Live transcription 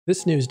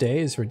This news day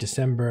is for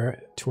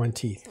December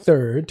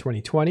 23rd,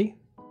 2020.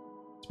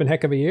 It's been a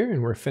heck of a year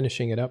and we're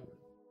finishing it up.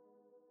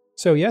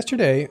 So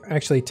yesterday,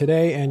 actually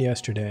today and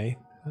yesterday,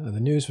 the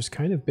news was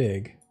kind of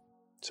big.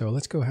 So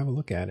let's go have a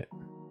look at it.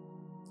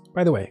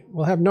 By the way,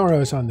 we'll have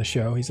Noros on the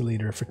show. He's the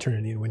leader of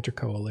Fraternity and Winter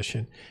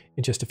Coalition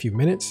in just a few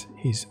minutes.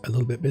 He's a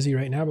little bit busy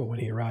right now, but when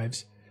he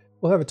arrives,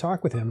 we'll have a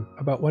talk with him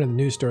about one of the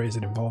news stories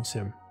that involves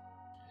him.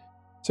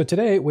 So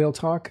today we'll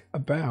talk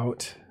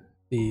about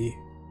the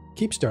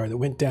Keepstar that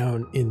went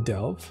down in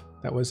Delve.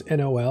 That was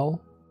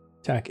NOL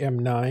TAC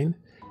M9.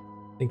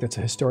 I think that's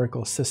a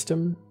historical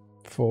system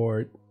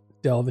for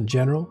Delve in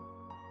general.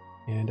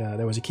 And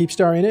there was a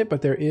Keepstar in it,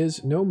 but there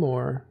is no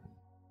more.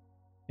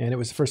 And it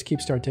was the first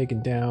Keepstar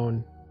taken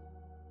down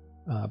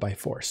by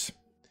force.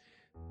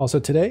 Also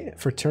today,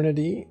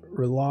 Fraternity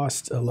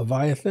lost a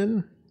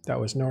Leviathan. That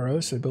was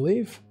Noros, I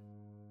believe.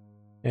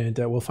 And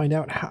we'll find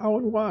out how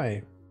and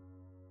why.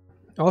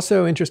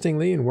 Also,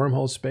 interestingly, in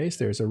Wormhole Space,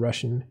 there's a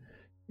Russian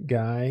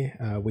guy,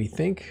 we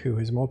think, who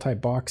is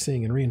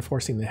multi-boxing and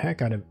reinforcing the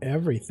heck out of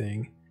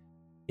everything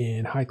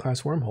in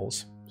high-class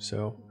wormholes.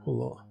 So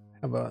we'll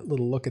have a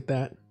little look at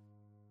that.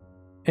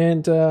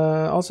 And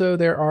also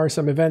there are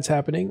some events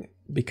happening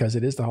because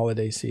it is the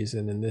holiday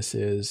season, and this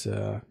is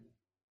a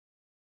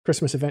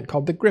Christmas event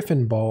called the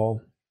Griffin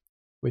Ball,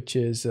 which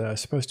is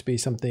supposed to be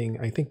something,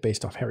 I think,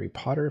 based off Harry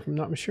Potter, if I'm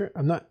not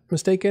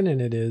mistaken, and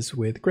it is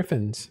with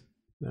griffins.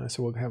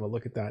 So we'll have a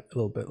look at that a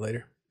little bit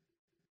later.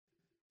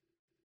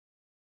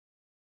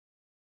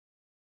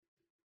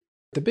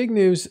 The big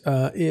news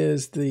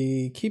is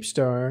the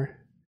Keepstar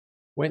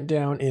went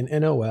down in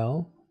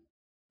NOL.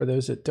 For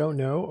those that don't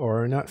know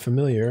or are not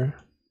familiar,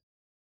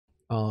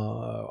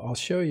 I'll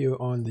show you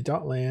on the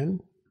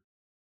Dotlan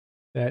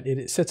that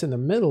it sits in the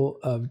middle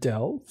of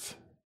Delve.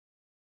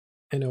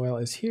 NOL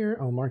is here.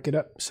 I'll mark it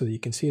up so that you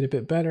can see it a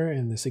bit better.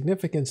 And the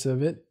significance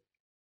of it,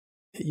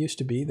 it used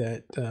to be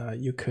that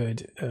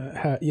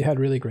you had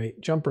really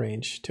great jump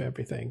range to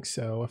everything.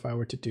 So if I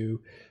were to do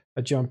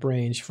a jump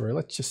range for,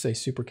 let's just say,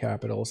 super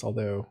capitals,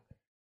 although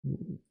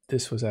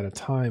this was at a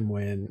time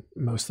when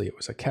mostly it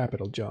was a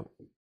capital jump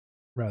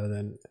rather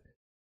than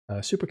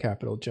a super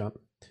capital jump.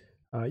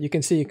 You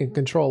can see you can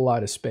control a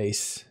lot of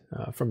space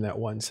from that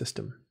one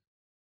system.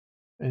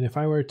 And if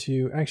I were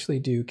to actually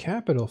do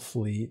capital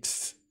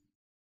fleets,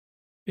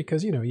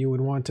 because you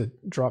would want to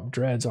drop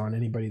dreads on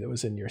anybody that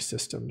was in your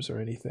systems or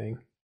anything.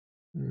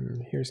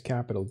 Here's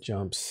capital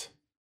jumps.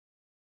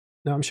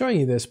 Now I'm showing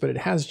you this, but it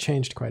has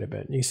changed quite a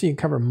bit. You see you can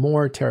cover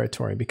more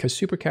territory because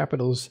super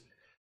capitals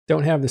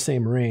don't have the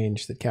same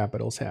range that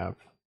capitals have.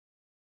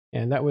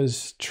 And that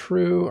was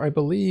true, I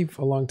believe,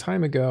 a long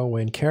time ago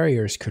when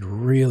carriers could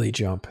really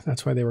jump.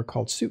 That's why they were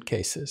called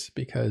suitcases,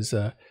 because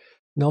a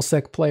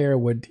nullsec player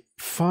would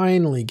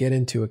finally get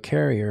into a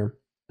carrier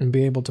and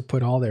be able to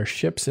put all their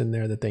ships in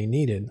there that they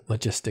needed,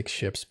 logistics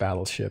ships,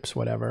 battleships,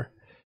 whatever.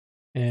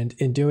 And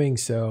in doing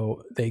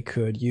so, they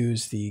could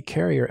use the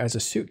carrier as a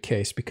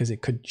suitcase because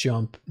it could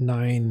jump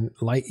 9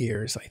 light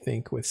years, I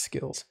think, with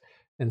skills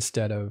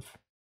instead of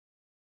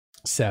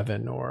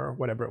 7 or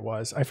whatever it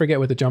was. I forget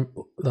what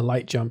the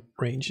light jump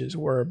ranges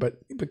were, but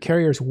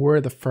carriers were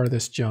the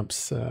furthest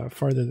jumps,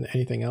 farther than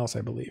anything else,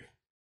 I believe.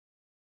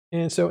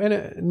 And so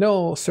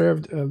Null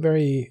served a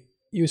very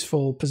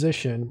useful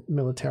position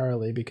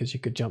militarily because you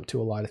could jump to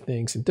a lot of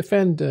things and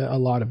defend a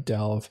lot of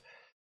Delve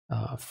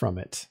from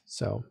it.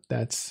 So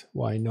that's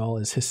why Null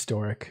is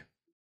historic.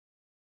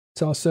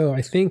 It's also,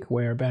 I think,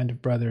 where Band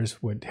of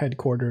Brothers would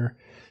headquarter.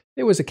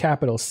 It was a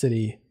capital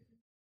city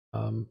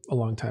a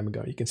long time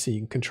ago. You can see you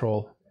can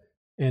control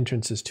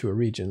entrances to a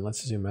region.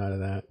 Let's zoom out of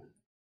that.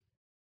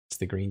 It's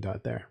the green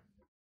dot there.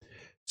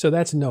 So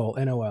that's Null,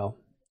 NOL.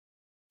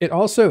 It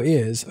also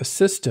is a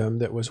system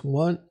that was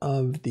one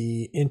of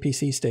the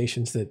NPC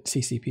stations that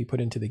CCP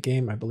put into the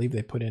game. I believe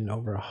they put in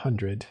over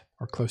 100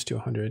 or close to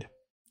 100.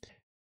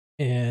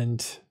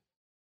 And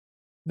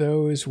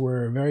those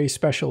were very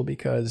special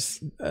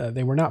because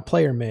they were not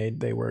player made.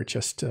 They were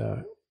just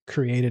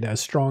created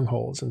as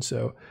strongholds. And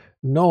so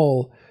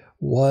Null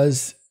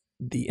was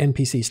the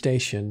NPC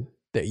station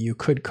that you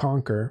could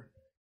conquer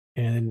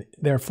and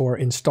therefore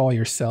install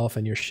yourself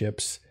and your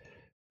ships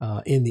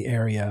in the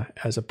area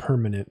as a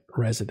permanent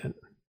resident.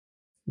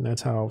 And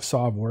that's how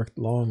SOV worked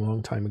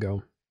long time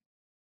ago.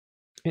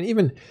 And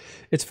even,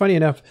 it's funny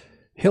enough,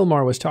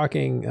 Hilmar was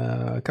talking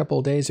a couple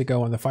of days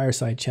ago on the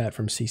fireside chat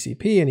from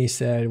CCP, and he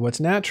said what's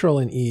natural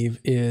in EVE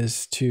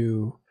is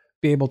to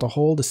be able to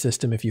hold a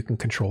system if you can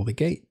control the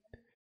gate.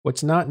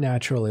 What's not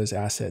natural is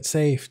asset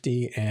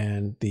safety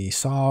and the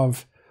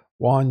SOV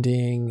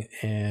wanding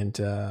and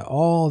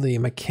all the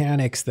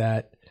mechanics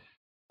that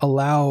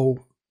allow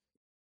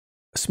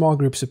small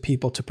groups of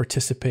people to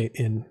participate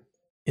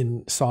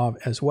in SOV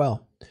as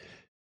well.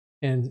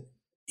 And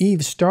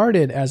EVE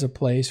started as a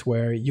place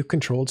where you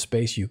controlled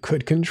space you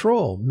could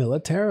control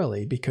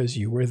militarily because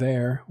you were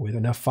there with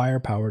enough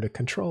firepower to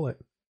control it.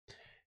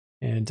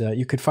 And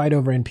you could fight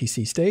over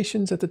NPC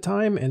stations at the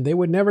time, and they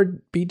would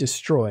never be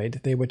destroyed.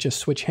 They would just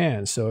switch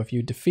hands. So if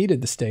you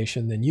defeated the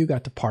station, then you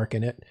got to park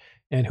in it,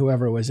 and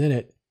whoever was in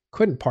it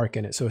couldn't park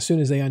in it. So as soon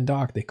as they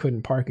undocked, they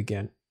couldn't park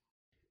again.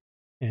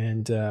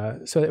 And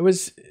so it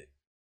was,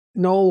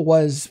 Null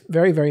was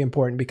very, very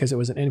important because it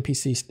was an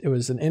NPC. It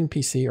was an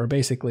NPC, or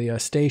basically a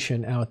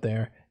station out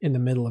there in the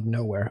middle of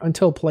nowhere,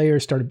 until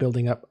players started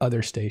building up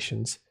other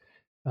stations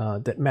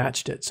that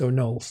matched it. So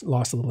Null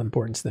lost a little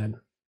importance then.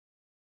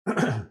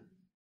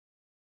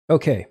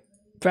 Okay,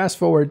 fast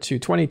forward to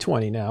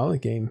 2020 now. The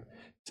game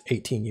is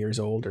 18 years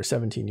old or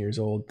 17 years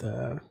old.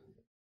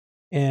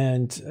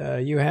 And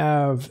you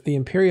have the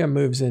Imperium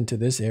moves into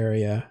this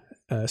area,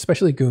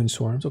 especially Goon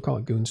Swarms. We'll call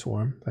it Goon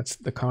Swarm. That's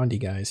the Condi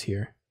guys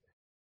here.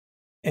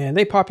 And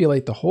they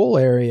populate the whole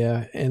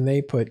area, and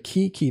they put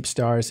key keep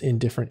stars in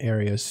different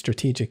areas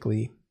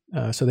strategically.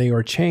 So they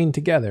are chained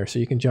together, so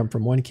you can jump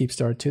from one keep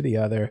star to the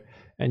other,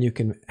 and you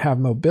can have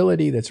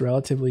mobility that's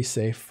relatively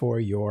safe for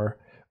your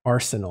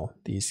arsenal,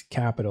 these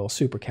capital,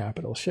 super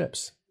capital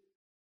ships.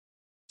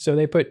 So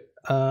they put,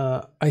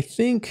 I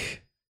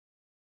think,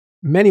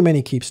 many,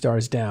 many keep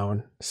stars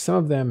down. Some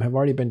of them have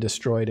already been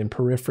destroyed in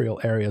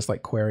peripheral areas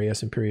like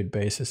Quarius and Period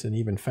Basis and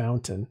even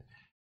Fountain.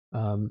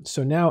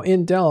 So now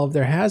in Delve,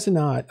 there has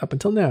not, up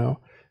until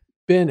now,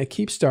 been a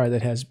keep star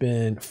that has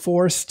been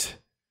forced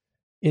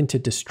into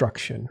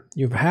destruction.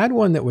 You've had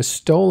one that was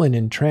stolen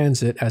in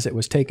transit as it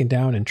was taken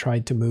down and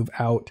tried to move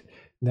out.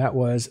 That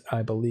was,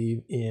 I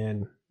believe,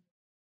 in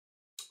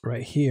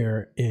right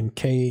here in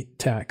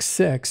KTAC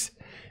 6.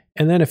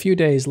 And then a few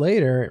days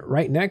later,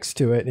 right next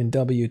to it in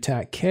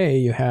WTAC K,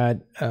 you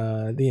had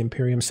the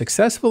Imperium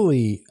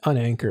successfully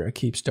unanchor a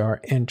keep star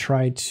and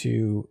tried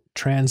to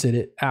transit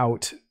it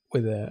out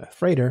with a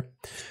freighter,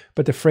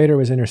 but the freighter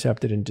was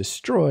intercepted and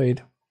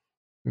destroyed.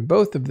 And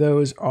both of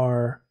those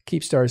are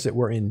keep stars that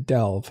were in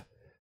Delve,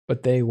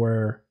 but they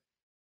were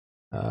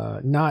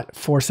not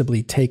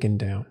forcibly taken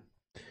down.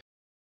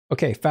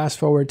 Okay, fast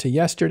forward to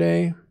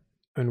yesterday,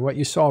 and what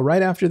you saw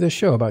right after this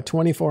show, about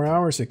 24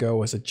 hours ago,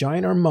 was a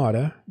giant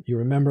armada. You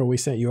remember we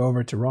sent you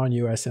over to Ron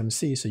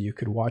USMC so you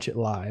could watch it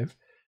live,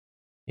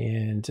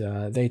 and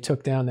they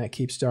took down that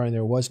keep star, and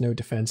there was no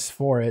defense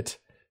for it.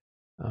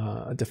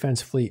 A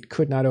defense fleet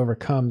could not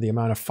overcome the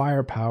amount of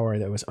firepower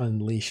that was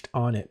unleashed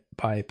on it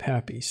by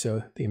Pappy.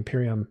 So the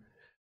Imperium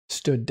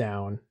stood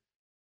down.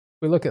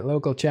 We look at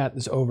local chat,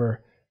 there's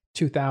over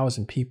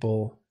 2,000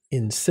 people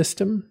in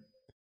system.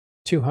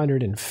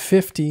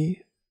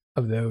 250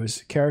 of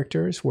those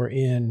characters were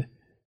in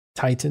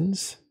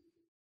Titans.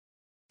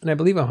 And I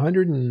believe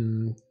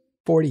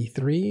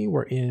 143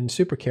 were in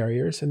super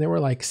carriers. And there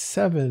were like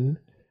 7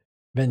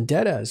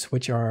 Vendettas,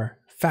 which are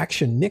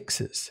faction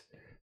Nixes.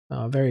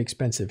 Very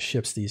expensive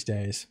ships these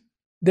days.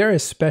 They're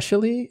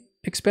especially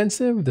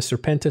expensive, the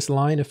Serpentis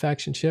line of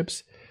faction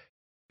ships,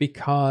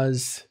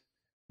 because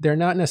they're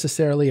not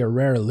necessarily a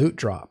rare loot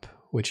drop,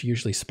 which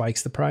usually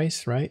spikes the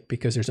price, right?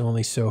 Because there's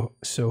only so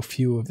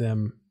few of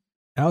them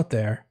out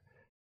there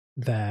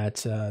that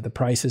the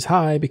price is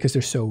high because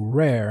they're so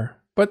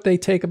rare, but they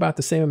take about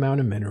the same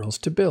amount of minerals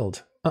to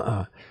build.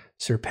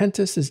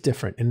 Serpentis is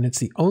different, and it's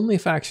the only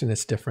faction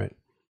that's different.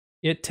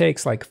 It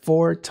takes like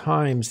 4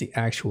 times the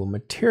actual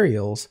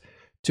materials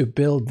to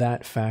build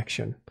that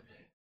faction.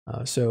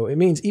 So it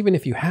means even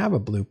if you have a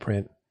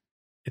blueprint,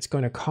 it's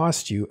going to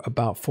cost you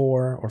about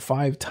 4 or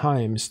 5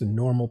 times the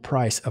normal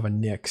price of a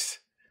Nyx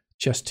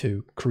just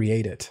to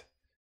create it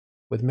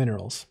with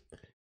minerals.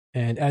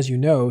 And as you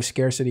know,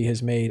 scarcity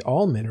has made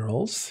all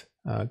minerals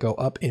go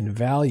up in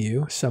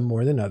value, some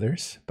more than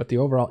others, but the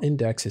overall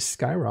index is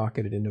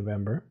skyrocketed in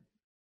November.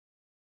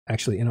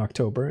 Actually, in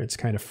October, it's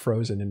kind of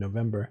frozen in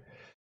November,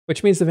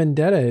 which means the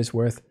Vendetta is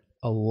worth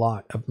a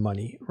lot of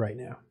money right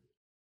now.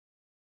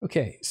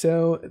 Okay,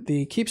 so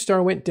the keep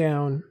star went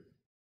down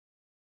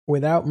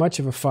without much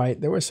of a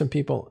fight. There were some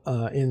people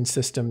in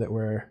system that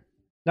were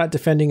not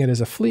defending it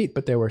as a fleet,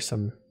 but there were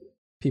some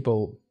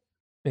people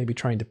maybe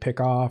trying to pick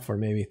off, or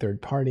maybe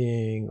third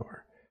partying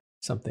or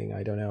something,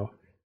 I don't know.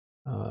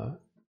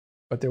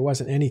 But there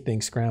wasn't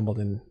anything scrambled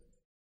in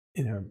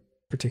a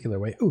particular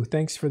way. Ooh,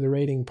 thanks for the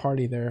rating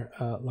party there,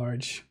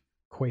 large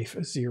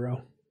Quaif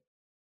 0.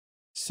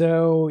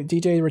 So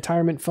DJ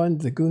Retirement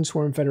Fund, the Goon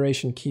Swarm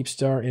Federation keep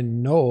star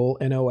in Null,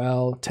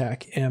 NOL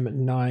TAC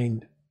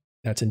M9,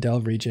 that's in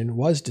Delve region,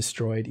 was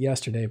destroyed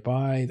yesterday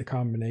by the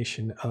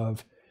combination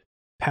of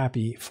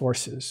Pappy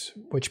forces,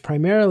 which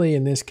primarily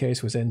in this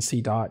case was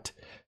NC Dot,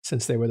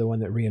 since they were the one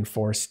that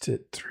reinforced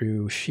it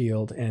through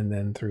shield and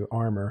then through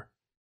armor.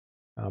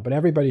 But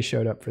everybody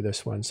showed up for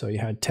this one. So you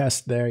had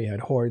Test there, you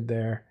had Horde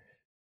there,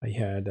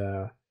 you had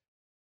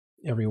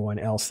everyone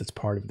else that's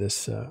part of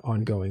this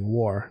ongoing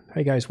war.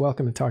 Hey guys,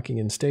 welcome to Talking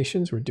in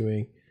Stations. We're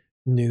doing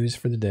news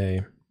for the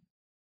day.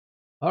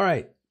 All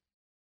right.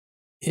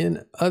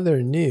 In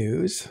other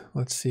news,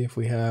 let's see if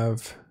we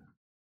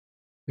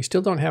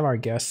still don't have our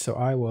guests, so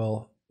I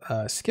will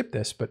skip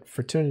this, but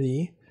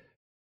Fraternity,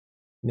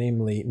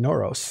 namely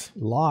Noros,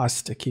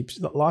 lost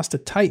a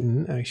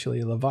Titan,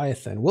 actually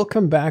Leviathan. We'll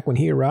come back when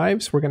he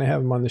arrives. We're going to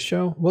have him on the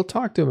show. We'll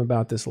talk to him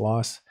about this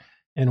loss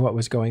and what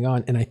was going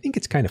on. And I think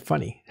it's kind of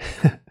funny.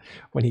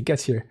 When he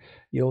gets here,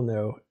 you'll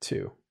know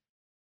too.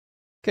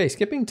 Okay,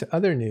 skipping to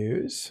other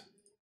news.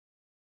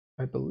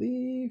 I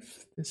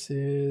believe this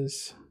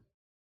is...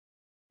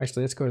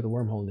 Actually, let's go to the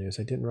wormhole news.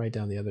 I didn't write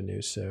down the other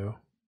news, so...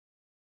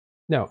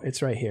 No,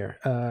 it's right here.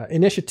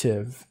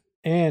 Initiative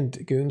and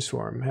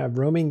Goonswarm have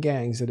roaming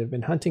gangs that have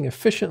been hunting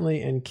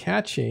efficiently and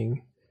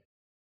catching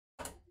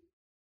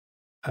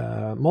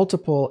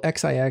multiple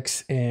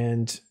XIX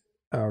and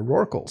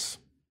Rorquals.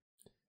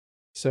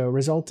 So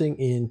resulting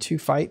in 2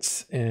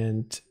 fights,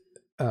 and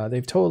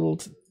they've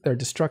totaled their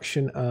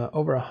destruction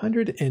over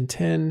 100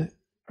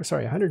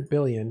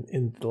 billion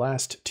in the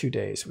last 2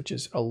 days, which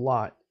is a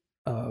lot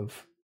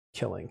of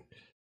killing.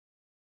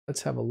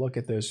 Let's have a look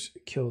at those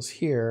kills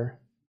here.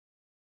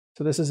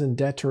 So this is in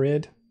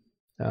Deterid,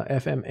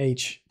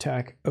 FMH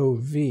TAC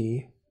OV.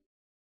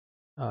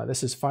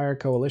 This is Fire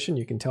Coalition.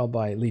 You can tell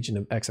by Legion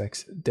of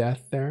XX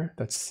Death there.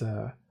 That's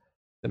the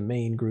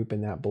main group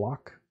in that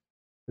block.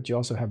 But you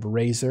also have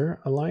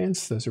Razor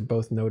Alliance. Those are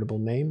both notable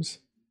names.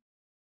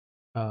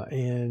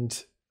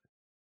 And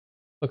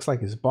looks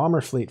like it's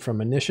Bomber Fleet from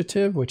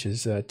Initiative, which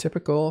is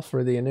typical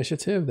for the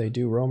Initiative. They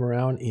do roam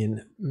around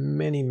in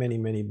many, many,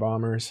 many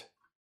bombers.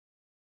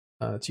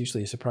 It's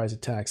usually a surprise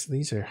attacks.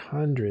 These are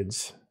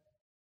hundreds.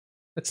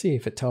 Let's see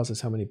if it tells us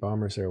how many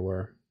bombers there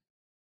were.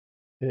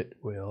 It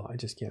will. I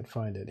just can't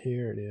find it.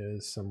 Here it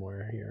is,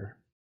 somewhere here.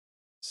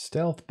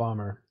 Stealth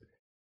bomber.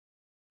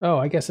 Oh,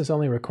 I guess this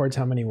only records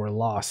how many were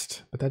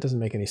lost, but that doesn't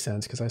make any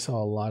sense because I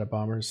saw a lot of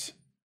bombers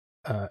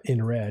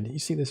in red. You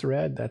see this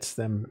red? That's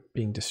them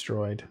being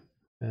destroyed,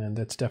 and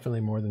that's definitely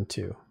more than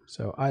 2.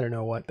 So I don't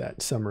know what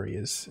that summary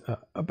is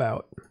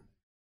about.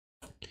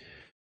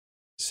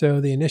 So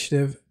the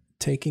Initiative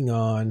taking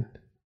on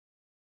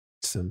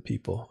some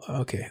people.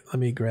 Okay, let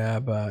me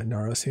grab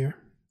Noros here.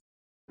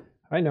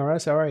 Hi,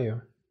 Noros. How are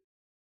you?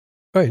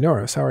 Hey,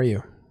 Noros. How are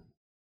you?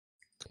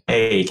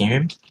 Hey, can you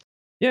hear me?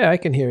 Yeah, I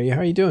can hear you. How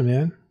are you doing,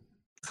 man?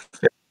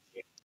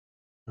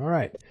 All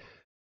right.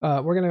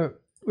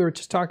 We were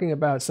just talking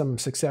about some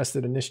success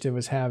that Initiative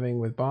was having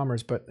with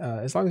bombers, but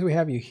as long as we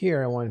have you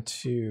here, I want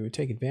to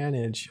take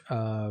advantage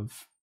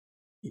of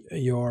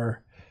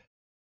your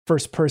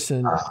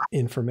first-person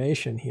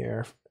information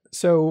here.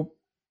 So,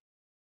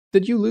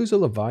 did you lose a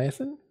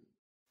Leviathan?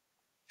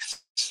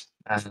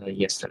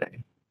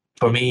 Yesterday.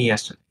 For me,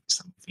 yesterday.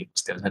 Some of you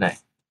still today.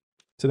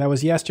 So that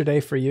was yesterday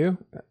for you?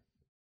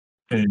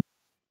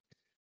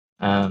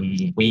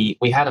 We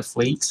had a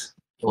fleet.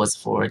 It was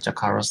for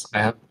Jakara's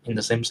app in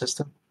the same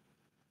system.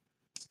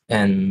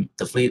 And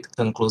the fleet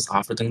concludes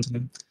after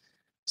Dington.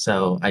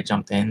 So I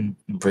jumped in,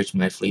 bridged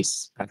my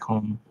fleets back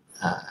home.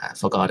 I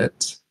forgot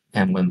it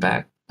and went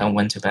back. I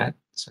went to bed.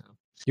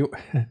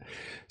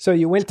 So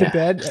you went to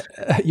bed,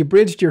 you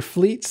bridged your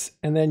fleets,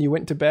 and then you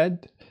went to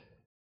bed?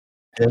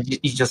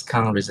 You just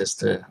can't resist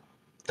the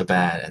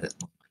bad at that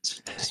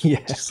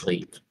moment. Just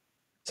sleep.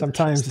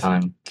 Sometimes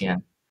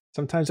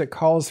it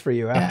calls for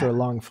you after a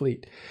long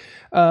fleet.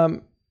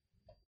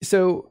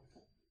 So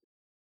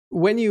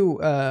when you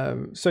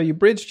so you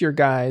bridged your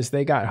guys,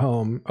 they got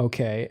home,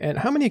 okay. And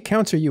how many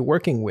accounts are you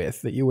working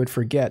with that you would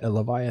forget a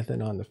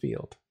Leviathan on the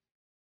field?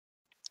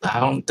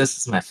 This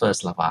is my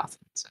first Leviathan,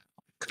 so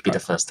it could be the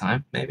first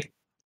time, maybe.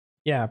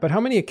 Yeah, but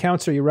how many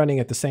accounts are you running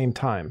at the same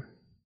time?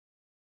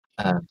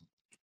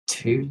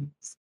 2,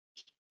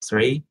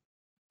 3,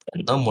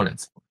 no more than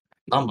 4.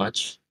 Not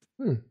much.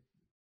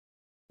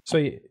 So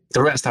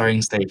the rest are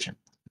in station.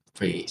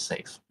 Pretty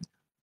safe.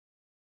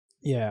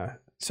 Yeah.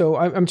 So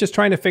I'm just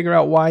trying to figure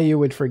out why you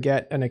would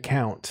forget an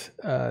account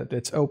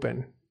that's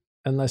open,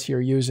 unless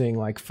you're using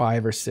like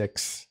 5 or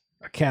 6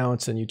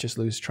 accounts and you just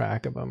lose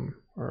track of them,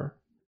 or.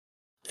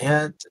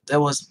 Yeah, there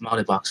was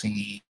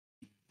multi-boxing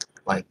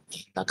like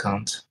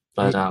account,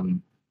 but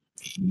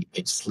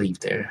it just leave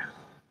there.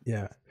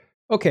 Yeah.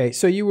 Okay,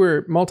 so you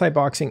were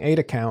multi-boxing 8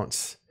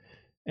 accounts,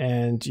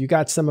 and you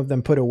got some of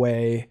them put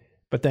away,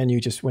 but then you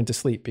just went to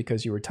sleep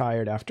because you were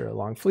tired after a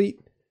long fleet.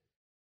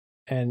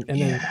 And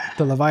then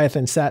the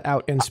Leviathan sat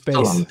out in space.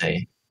 After a long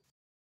day.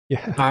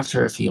 Yeah.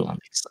 After a few long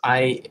days.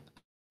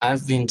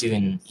 I've been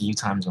doing EU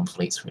time zone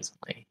fleets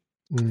recently.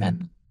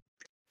 And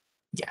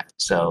yeah,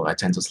 so I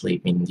tend to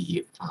sleep in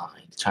the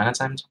China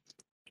time zone.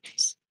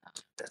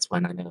 That's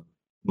when I know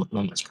not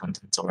much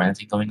content or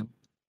anything going on.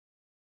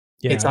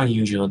 Yeah. It's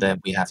unusual that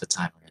we have a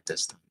timer at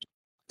this time,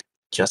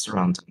 just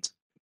around time.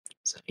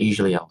 So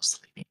usually I was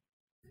sleeping.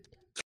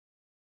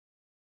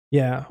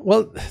 Yeah,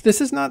 well,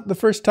 this is not the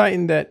first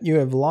Titan that you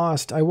have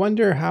lost. I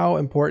wonder how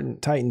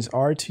important Titans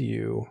are to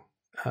you.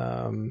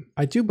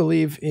 I do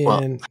believe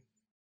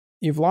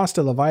you've lost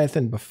a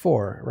Leviathan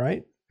before,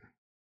 right?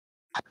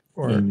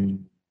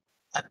 I'm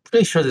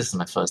pretty sure this is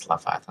my first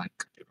Leviathan. I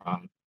could be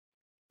wrong,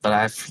 but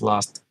I've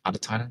lost other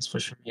Titans for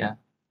sure. Yeah,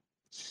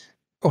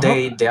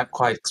 they are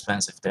quite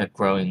expensive. They're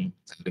growing,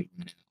 so I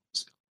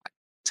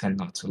tend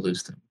not to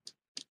lose them.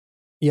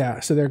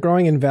 Yeah, so they're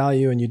growing in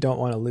value and you don't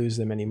want to lose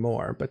them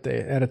anymore. But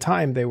at a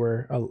time, they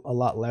were a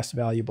lot less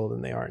valuable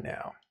than they are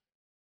now.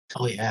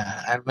 Oh,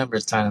 yeah. I remember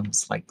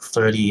times like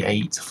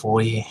 38,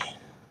 40,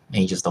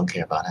 and you just don't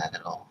care about that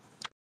at all.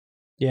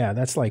 Yeah,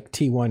 that's like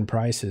T1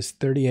 prices.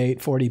 38,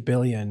 40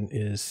 billion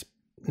is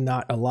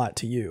not a lot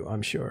to you,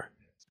 I'm sure.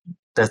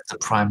 that's the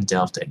prime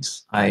Delve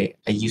days. I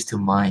used to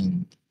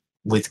mine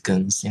with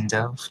guns in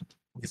Delve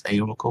with A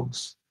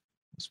oracles.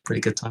 It was a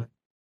pretty good time.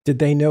 Did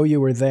they know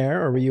you were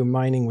there, or were you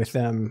mining with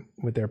them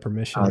with their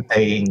permission?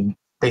 They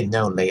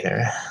know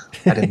later.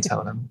 I didn't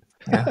tell them.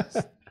 Yeah.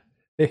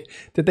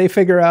 Did they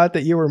figure out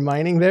that you were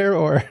mining there,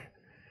 or?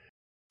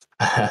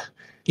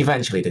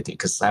 Eventually they did,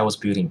 because I was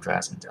building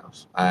drafts in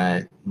Delve.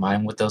 I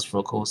mined with those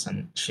oracles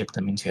and shipped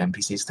them into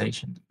NPC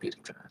station,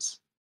 building drafts,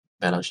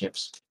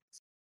 battleships.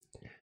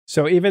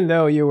 So even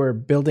though you were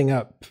building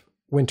up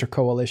Winter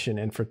Coalition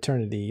and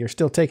Fraternity, you're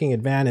still taking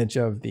advantage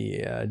of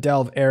the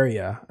Delve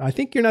area. I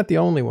think you're not the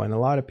only one. A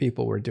lot of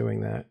people were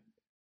doing that.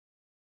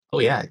 Oh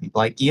yeah,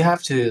 like you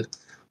have to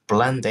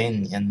blend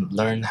in and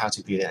learn how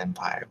to build an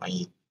empire when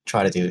you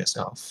try to do it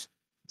yourself.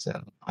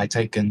 So I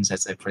take guns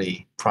as a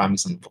pretty prime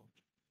example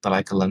that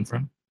I could learn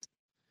from.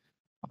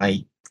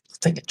 I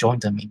think I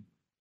joined them in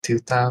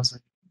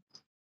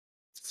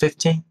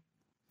 2015.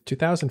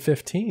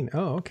 2015.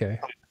 Oh, okay.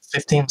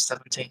 15,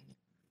 17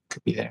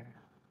 could be there.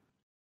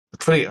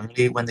 Pretty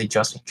early when they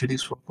just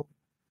introduced Robo.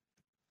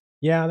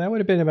 Yeah, that would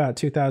have been about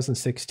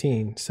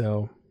 2016.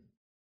 So.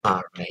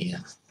 Right, yeah.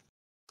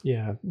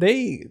 Yeah,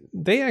 they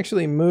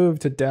actually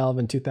moved to Delve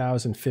in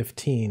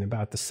 2015,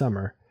 about the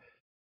summer,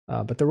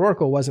 but the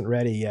Rorqual wasn't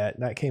ready yet.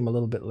 That came a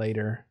little bit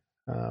later,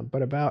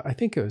 but about, I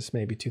think it was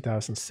maybe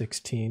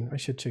 2016. I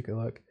should take a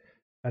look.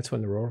 That's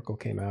when the Rorqual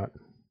came out.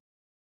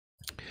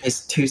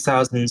 It's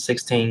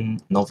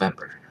 2016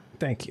 November.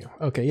 Thank you.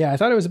 Okay, yeah, I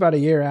thought it was about a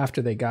year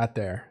after they got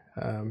there,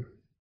 and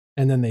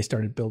then they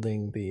started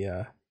building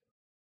the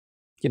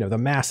the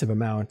massive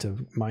amount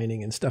of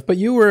mining and stuff. But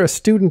you were a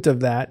student of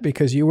that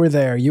because you were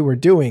there, you were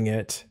doing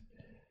it.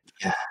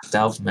 Yeah,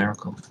 Delve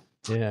miracle.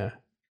 Yeah,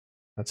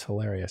 that's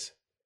hilarious.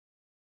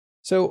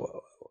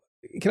 So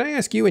can I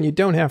ask you, and you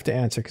don't have to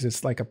answer because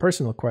it's like a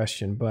personal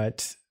question,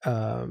 but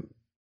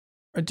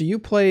do you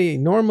play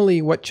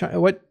normally, what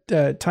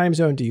time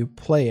zone do you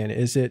play in?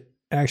 Is it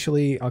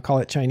actually, I'll call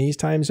it Chinese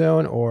time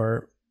zone,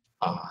 or?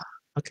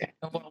 Okay.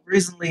 Well,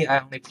 recently I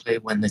only play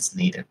when it's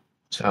needed.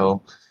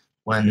 So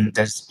when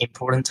there's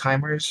important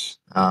timers,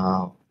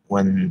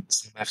 when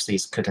some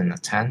FCs couldn't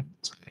attend,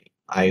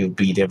 I'll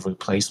be their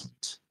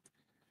replacement.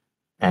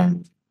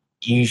 And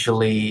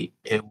usually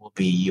it will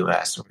be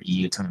US or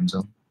EU time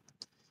zone,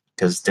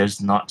 because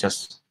there's not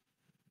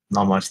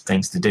much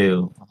things to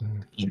do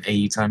in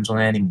AU time zone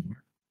anymore.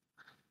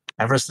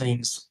 Ever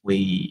since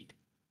we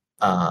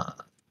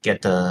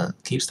get the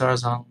Keepstar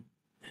zone,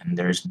 and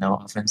there's no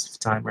offensive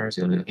timers,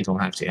 you don't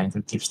have to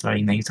anchor Keepstar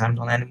in AU time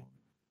zone anymore.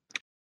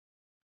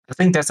 I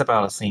think that's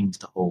about a thing to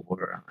the whole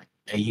world. Like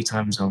AU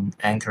time zone,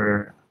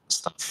 anchor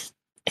stuff.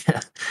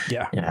 Yeah.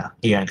 Yeah,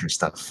 you anchor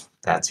stuff.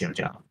 That's your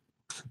job.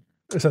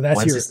 So that's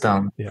once it's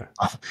done. Yeah.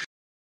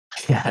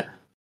 Yeah.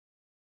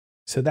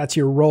 So that's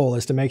your role,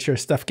 is to make sure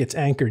stuff gets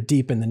anchored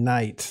deep in the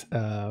night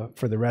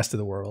for the rest of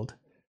the world.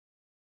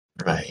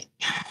 Right.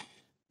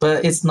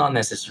 But it's not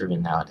necessary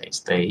nowadays.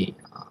 The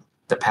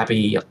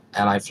Pappy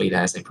ally fleet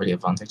has a pretty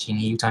advantage in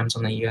EU time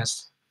zone in the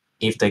US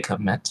if they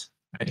commit.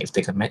 Right?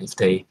 If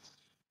they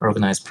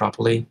organize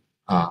properly.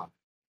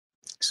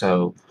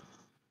 So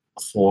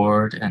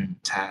Horde and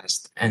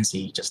Tast and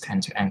NC just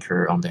tend to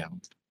anchor on their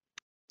own.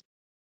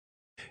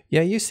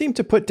 Yeah, you seem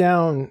to put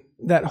down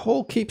that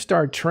whole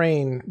Keepstar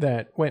train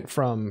that went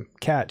from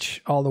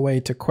Catch all the way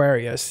to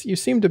Quarius. You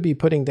seem to be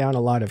putting down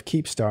a lot of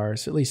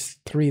Keepstars, at least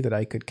 3 that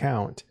I could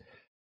count.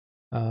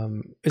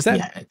 Is that?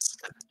 Yeah, it's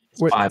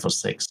 5 or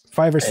 6.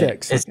 5 or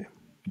 6.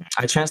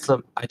 I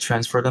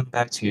transfer them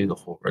back to the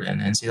Horde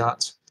and NC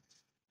dots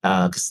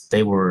because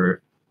they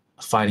were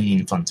fighting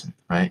in Funton,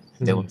 right?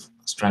 Mm-hmm. They were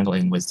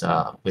strangling with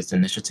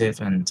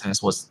initiative, and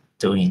Tast was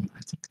doing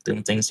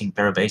things in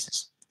better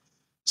bases.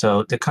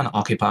 So they're kind of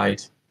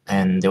occupied,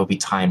 and there will be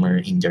timer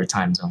in their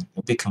time zone.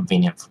 It'll be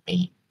convenient for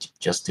me to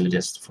just do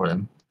this for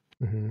them.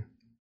 Mm-hmm.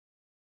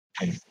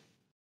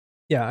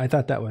 Yeah, I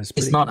thought that was.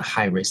 It's not a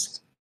high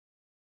risk.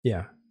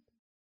 Yeah,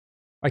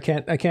 I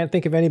can't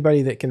think of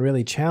anybody that can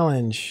really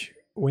challenge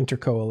Winter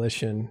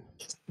Coalition.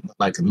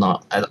 Like,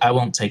 I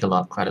won't take a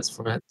lot of credits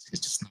for it.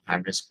 It's just not high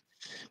risk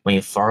when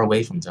you're far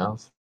away from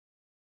Delve.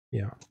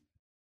 Yeah.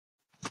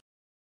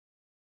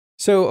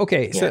 So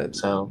okay, yeah,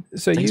 so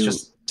you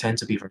just tend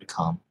to be very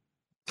calm.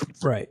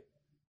 Right.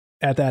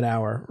 At that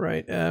hour,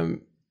 right?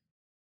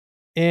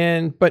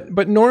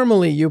 But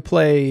normally you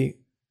play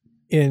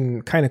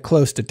in kind of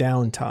close to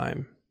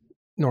downtime.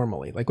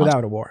 Normally, like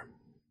without a war.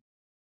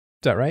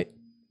 Is that right?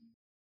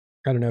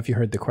 I don't know if you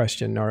heard the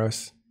question,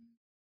 Noros.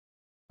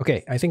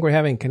 Okay, I think we're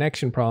having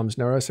connection problems.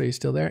 Noros, are you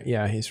still there?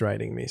 Yeah, he's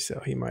writing me,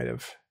 so he might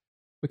have.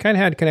 We kind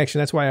of had connection.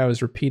 That's why I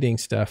was repeating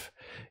stuff.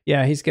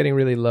 Yeah, he's getting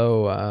really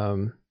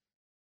low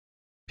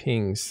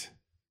pings.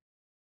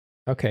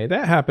 Okay,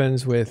 that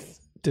happens with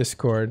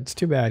Discord. It's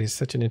too bad. He's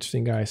such an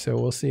interesting guy. So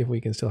we'll see if we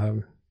can still have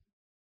him.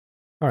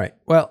 All right.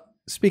 Well,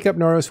 speak up,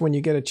 Noros, when you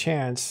get a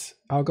chance.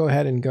 I'll go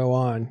ahead and go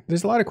on.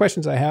 There's a lot of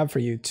questions I have for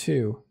you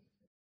too.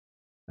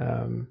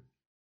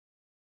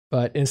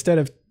 But instead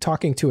of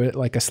talking to it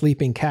like a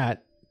sleeping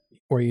cat,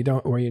 where you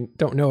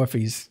don't know if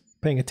he's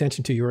paying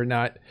attention to you or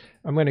not.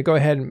 I'm going to go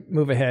ahead and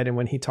move ahead, and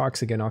when he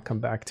talks again, I'll come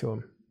back to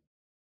him.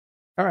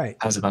 All right.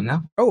 How's it about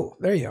now? Oh,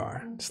 there you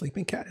are.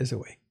 Sleeping cat is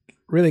awake.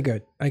 Really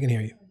good. I can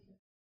hear you.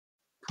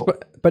 Cool.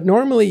 But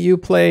normally you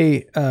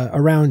play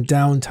around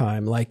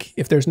downtime. Like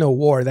if there's no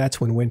war,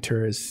 that's when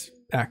winter is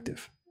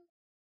active.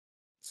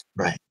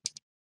 Right.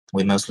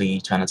 We mostly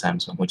China time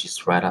zone, which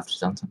is right after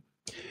downtime.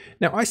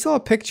 Now, I saw a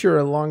picture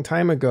a long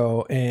time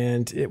ago,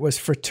 and it was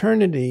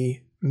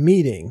fraternity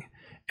meeting.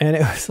 And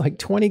it was like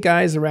 20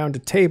 guys around a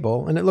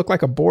table, and it looked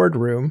like a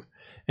boardroom.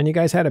 And you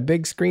guys had a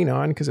big screen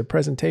on because a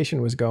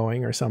presentation was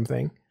going or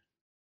something.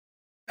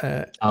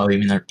 Oh, you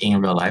mean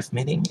in real life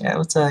meeting?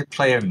 Yeah, it's a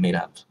player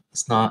meetup.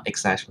 It's not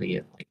exactly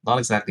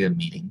a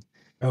meeting.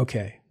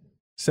 Okay.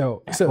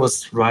 So it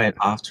was right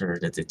after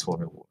the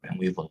Dictatorial War, and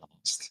we were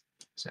lost.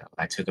 So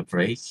I took a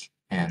break,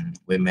 and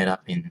we met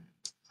up in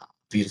a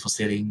beautiful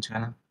city in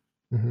China.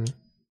 Mm-hmm.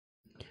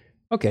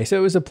 Okay, so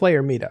it was a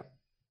player meetup,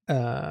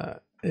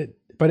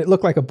 but it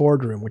looked like a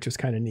boardroom, which was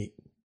kind of neat.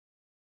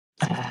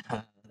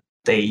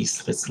 They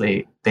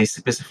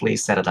specifically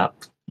set it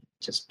up,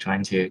 just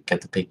trying to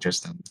get the pictures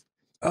done.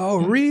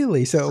 Oh,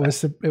 really? So it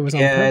was.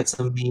 Yeah, it's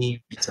a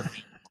meme. It's a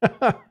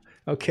meme.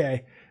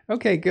 Okay,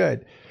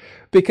 good.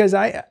 Because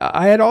I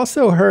had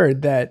also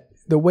heard that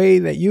the way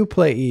that you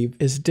play Eve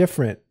is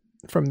different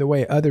from the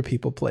way other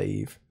people play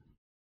Eve.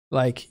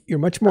 Like you're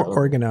much more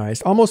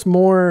organized, almost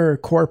more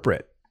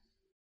corporate.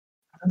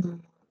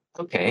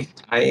 Okay,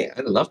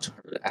 I'd love to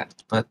hear that,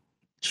 but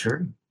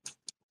sure.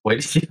 Where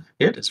did you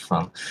hear this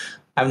from?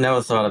 I've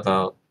never thought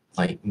about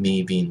like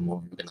me being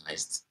more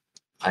organized.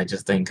 I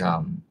just think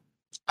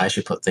I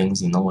should put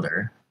things in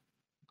order.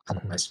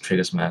 Otherwise, it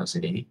triggers my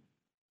OCD.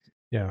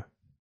 Yeah.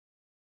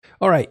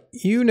 All right.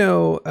 You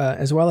know,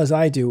 as well as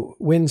I do,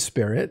 Wind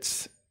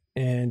Spirits,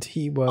 and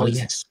he was.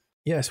 Oh,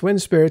 yes,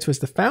 Wind Spirits was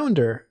the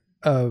founder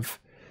of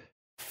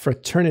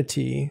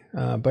Fraternity,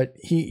 but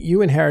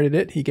you inherited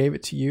it. He gave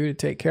it to you to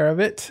take care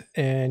of it,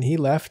 and he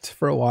left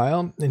for a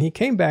while, and he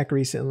came back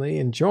recently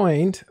and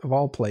joined, of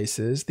all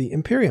places, the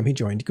Imperium. He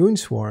joined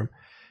Goonswarm.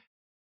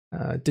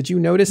 Did you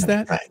notice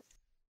that? Right.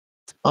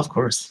 Of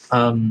course.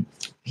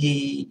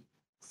 He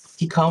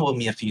called with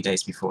me a few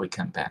days before he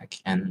came back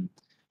and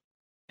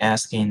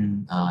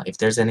asking if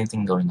there's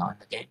anything going on in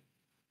the game,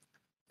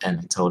 and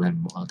I told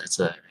him, well,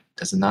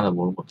 there's another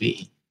World War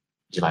B.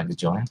 Would you like to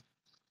join?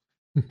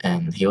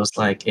 And he was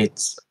like,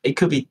 it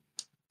could be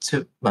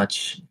too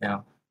much,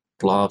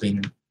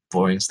 blobbing,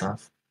 boring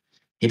stuff.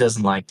 He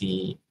doesn't like to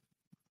be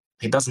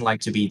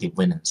the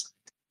winners.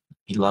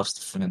 He loves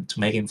to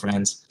making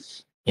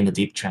friends in the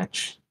deep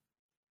trench,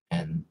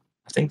 and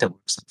I think that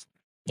works.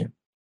 Yeah,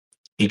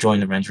 he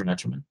joined the Ranger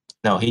Regiment.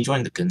 No, he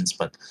joined the Guns,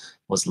 but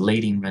was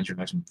leading Ranger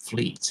Regiment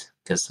fleet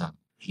because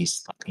he's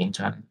stuck in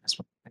China as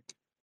well.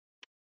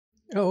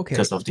 Oh, okay.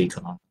 Because of the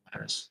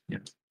coronavirus. Yeah.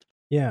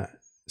 Yeah.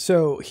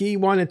 So he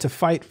wanted to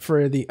fight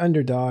for the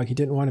underdog. He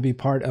didn't want to be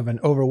part of an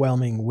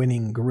overwhelming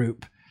winning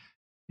group.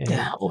 And,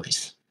 yeah,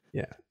 always.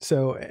 Yeah.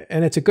 So,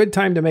 and it's a good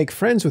time to make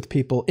friends with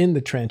people in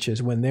the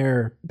trenches when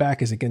their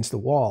back is against the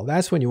wall.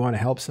 That's when you want to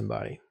help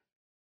somebody.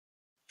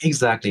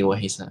 Exactly what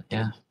he said.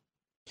 Yeah.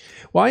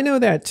 Well, I know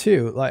that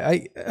too.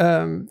 Like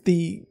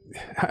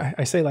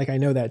I say like I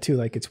know that too,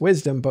 like it's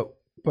wisdom, but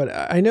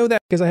I know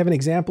that because I have an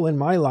example in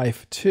my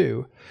life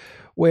too,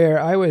 where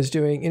I was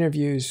doing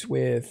interviews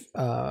with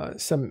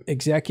some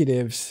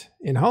executives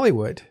in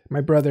Hollywood.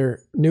 My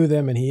brother knew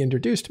them and he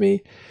introduced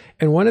me.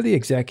 And one of the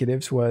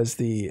executives was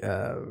the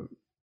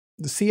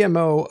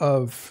CMO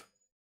of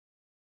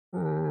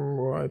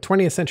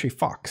 20th Century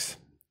Fox.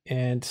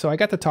 And so I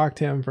got to talk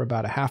to him for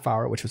about a half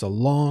hour, which was a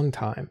long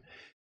time.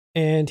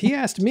 And he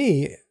asked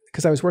me,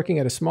 because I was working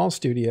at a small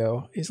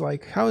studio, he's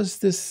like, how is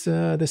this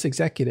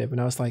executive?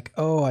 And I was like,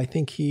 oh, I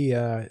think he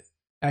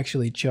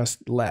actually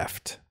just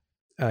left.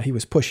 He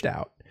was pushed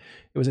out.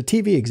 It was a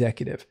TV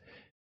executive.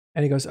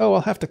 And he goes, oh,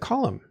 I'll have to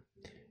call him.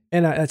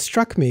 And that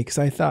struck me because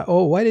I thought,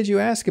 oh, why did you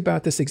ask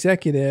about this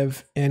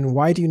executive? And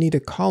why do you need to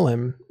call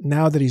him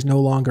now that he's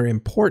no longer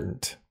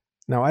important?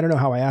 Now, I don't know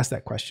how I asked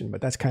that question, but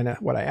that's kind of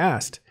what I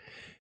asked.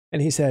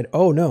 And he said,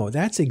 oh, no,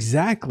 that's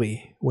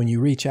exactly when you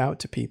reach out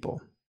to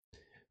people,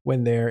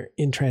 when they're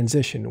in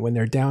transition, when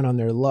they're down on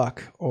their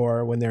luck,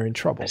 or when they're in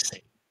trouble.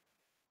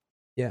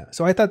 Yeah.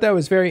 So I thought that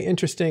was very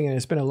interesting, and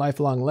it's been a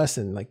lifelong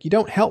lesson. Like, you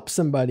don't help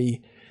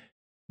somebody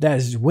that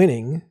is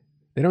winning.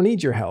 They don't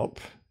need your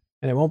help,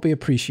 and it won't be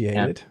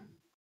appreciated. Yeah.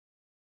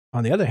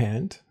 On the other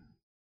hand,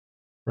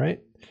 right?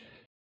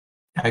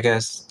 I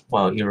guess,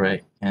 well, you're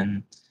right.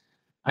 And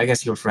I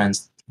guess your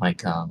friends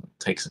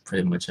takes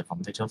pretty much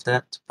advantage of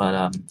that. But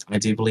I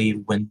do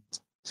believe Wind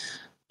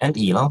and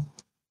Elo,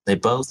 they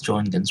both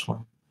joined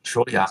Goonswarm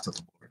shortly after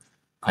the war.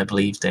 I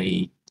believe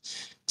they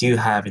do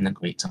having a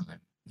great time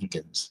in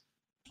Guns.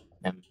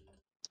 And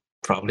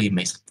probably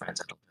made some friends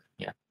out of it.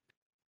 Yeah.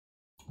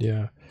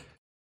 Yeah.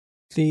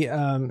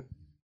 The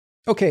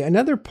okay,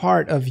 another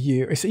part of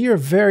you. So you're a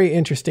very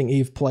interesting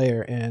Eve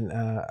player, and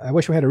I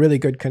wish we had a really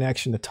good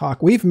connection to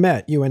talk. We've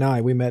met, you and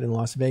I. We met in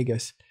Las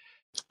Vegas.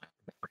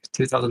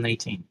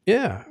 2018.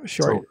 Yeah,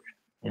 short.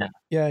 So,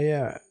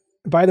 yeah.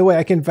 by the way,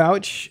 I can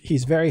vouch.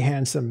 He's very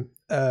handsome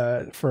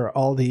for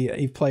all the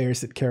Eve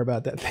players that care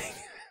about that thing.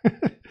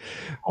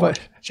 But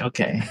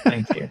okay,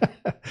 thank you.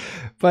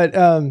 But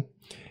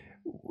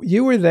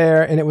you were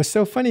there, and it was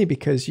so funny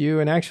because you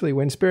and actually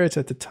Wind Spirits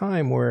at the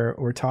time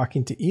were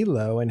talking to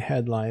Elo and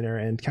Headliner,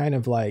 and kind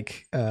of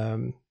like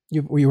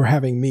we were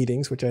having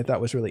meetings, which I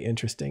thought was really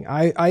interesting.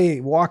 I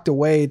walked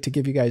away to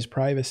give you guys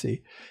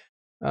privacy.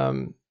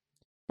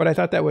 But I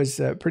thought that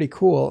was pretty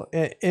cool.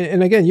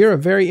 And again, you're a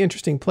very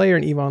interesting player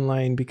in EVE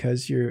Online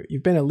because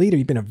you've been a leader.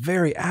 You've been a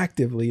very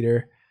active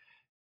leader.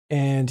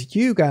 And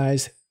you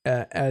guys,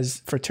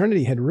 as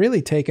Fraternity, had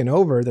really taken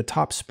over the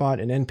top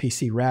spot in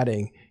NPC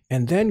ratting.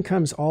 And then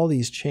comes all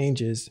these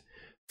changes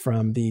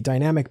from the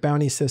dynamic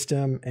bounty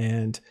system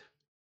and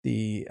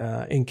the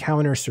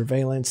encounter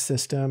surveillance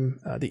system,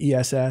 the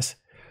ESS.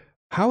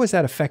 How has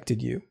that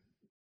affected you?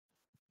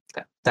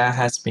 That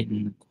has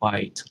been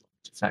quite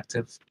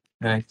effective.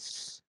 Right?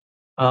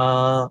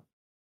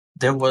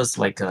 There was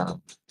like the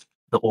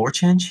ore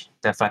change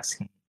that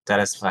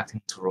is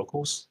affecting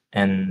Torokos,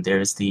 and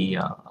there's the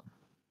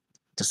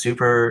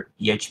super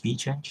EHB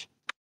change,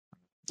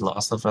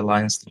 loss of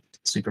alliance,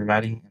 super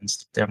riding, and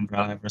the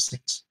umbrella ever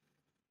since.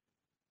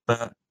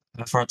 But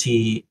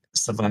FRT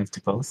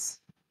survived both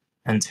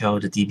until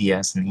the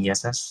DBS and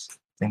ESS. I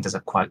think that's a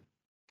quite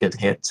good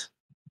hit.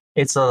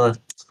 It's a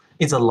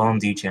long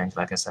due change,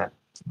 like I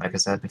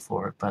said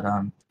before, but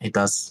it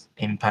does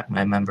impact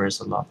my members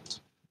a lot.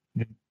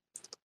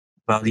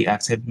 About the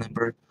active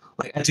number,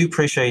 like I do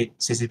appreciate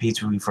CCP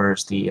to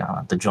reverse the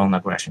drone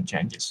aggression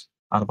changes.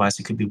 Otherwise,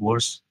 it could be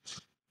worse.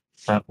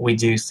 But we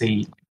do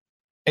see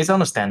it's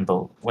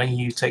understandable when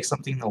you take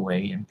something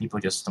away and people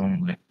just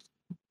don't like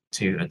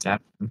to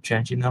adapt and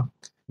change.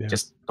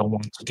 Just don't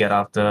want to get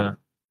out the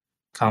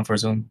comfort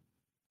zone.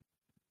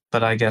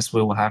 But I guess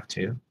we will have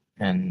to,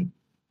 and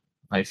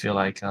I feel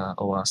like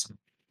OWASP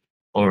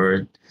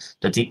or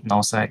the deep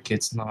nullsec,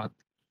 it's not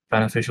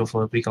beneficial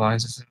for weak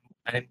alliances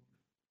anymore,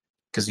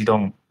 because you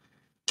don't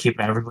keep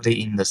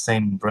everybody in the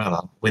same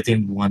umbrella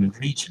within one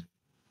region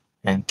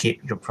and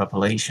keep your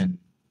population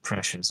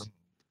pressures.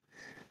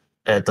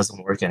 It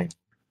doesn't work anymore.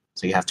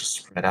 So you have to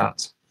spread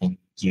out, and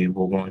you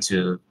will want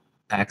to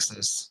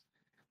access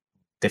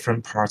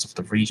different parts of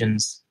the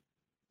regions,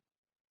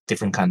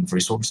 different kind of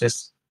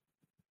resources.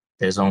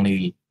 There's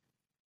only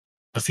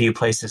a few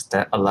places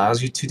that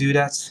allows you to do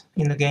that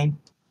in the game.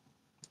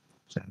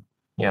 So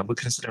yeah, we're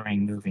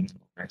considering moving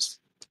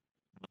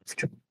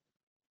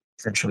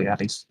eventually, at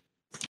least.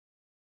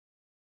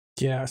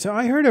 Yeah, so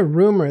I heard a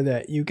rumor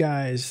that you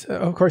guys,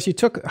 of course, you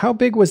took, how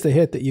big was the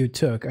hit that you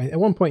took? At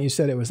one point you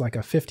said it was like a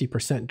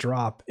 50%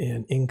 drop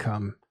in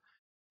income.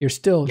 You're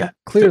still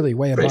clearly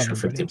way above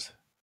everybody else.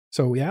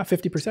 So yeah,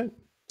 50%?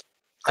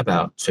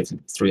 About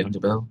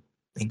 300 bill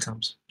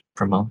incomes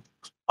per month.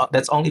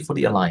 That's only for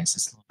the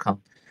alliance.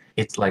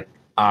 It's like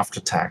after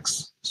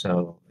tax,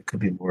 so it could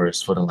be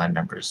worse for the line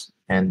members.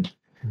 And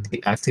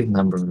the active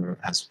number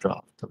has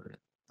dropped. The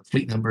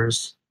fleet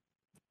numbers,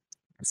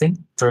 I think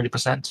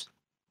 30%.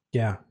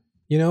 Yeah.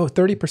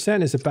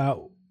 30% is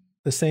about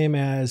the same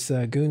as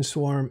Goon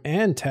Swarm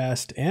and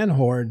Test and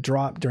Horde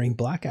dropped during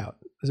Blackout.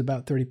 It was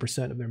about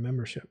 30% of their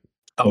membership.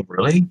 Oh,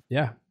 really?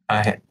 Yeah.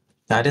 I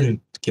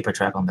didn't keep a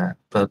track on that.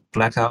 But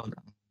Blackout,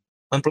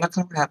 when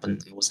Blackout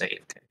happened, it was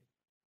AFK.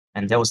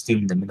 And that was still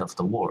in the middle of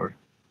the war.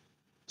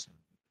 So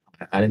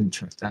I didn't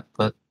track that.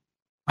 But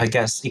I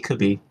guess it could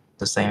be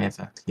the same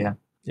effect. Yeah.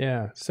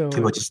 Yeah. So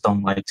people just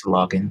don't like to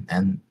log in,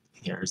 and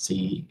here's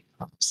the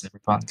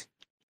Cyberpunk.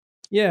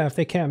 Yeah, if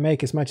they can't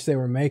make as much as they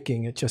were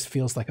making, it just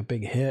feels like a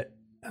big hit.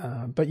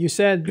 But you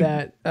said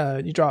that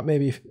you dropped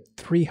maybe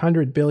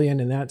 300 billion,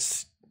 and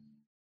that's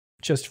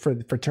just for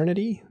the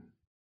Fraternity?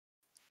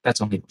 That's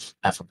only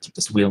effort,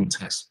 because we don't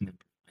test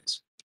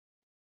members.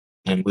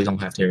 And we don't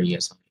have their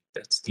ESI.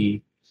 That's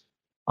the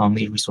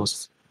only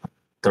resource,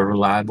 the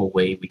reliable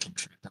way we can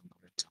track them.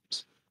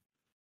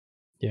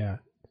 Yeah.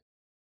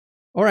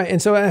 All right.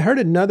 And so I heard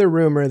another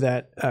rumor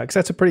that, because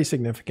that's a pretty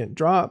significant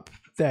drop,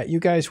 that you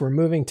guys were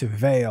moving to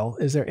Vale.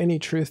 Is there any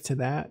truth to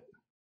that?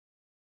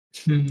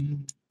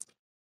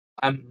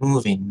 I'm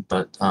moving,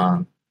 but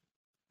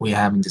we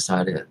haven't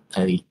decided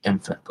a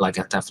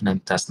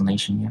definite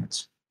destination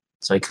yet.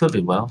 So it could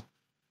be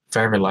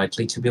very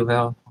likely to be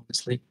Vale,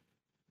 honestly.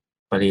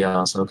 But it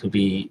also could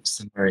be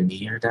somewhere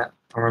near that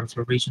part of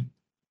the region.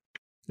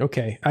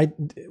 Okay.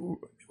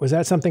 Was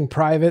that something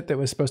private that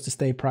was supposed to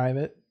stay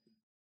private?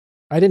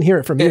 I didn't hear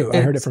it from you.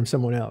 I heard it from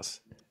someone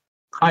else.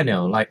 I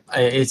know, like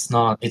it's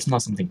not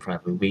something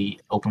private. We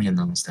openly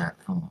announced that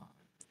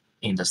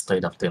in the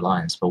State of the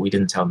Alliance, but we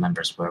didn't tell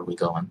members where we're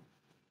going.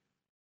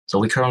 So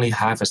we currently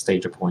have a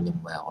stage appointing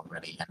well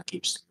already, and it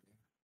keeps.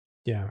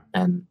 Yeah.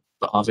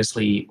 But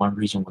obviously, one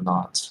region will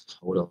not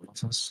hold all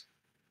of us.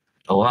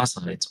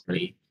 OWASP, it's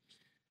already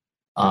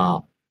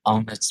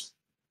on its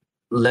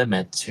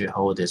limit to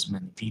hold this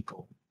many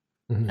people,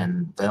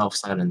 and Veil of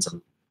Silence is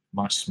a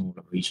much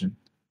smaller region.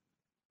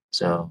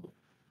 So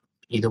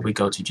either we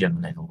go to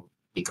Geminate or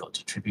we go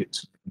to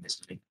Tribute.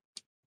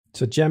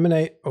 So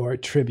Geminate or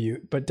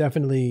Tribute, but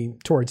definitely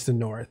towards the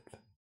north.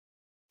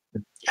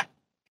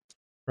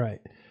 Right.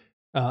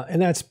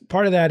 And that's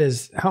part of that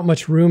is how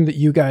much room that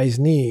you guys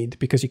need,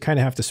 because you kind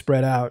of have to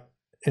spread out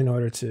in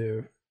order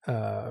to.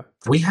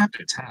 We have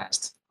to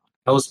test.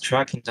 I was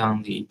tracking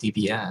down the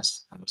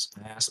DBS. I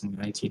asked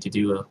my IT to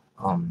do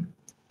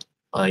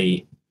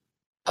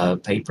a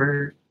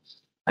paper,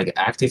 like an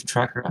active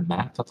tracker, a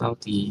map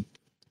about the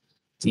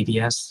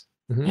DBS,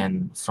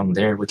 and from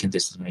there we can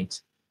decide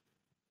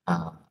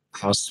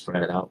how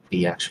spread out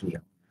we actually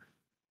are,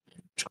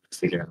 and try to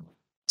figure out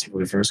to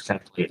reverse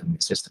calculate on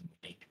the system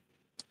we need.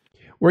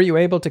 Were you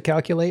able to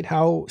calculate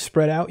how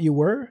spread out you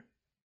were?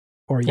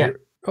 Or yeah.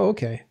 Oh,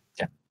 okay.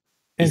 Yeah.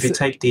 And if you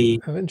take the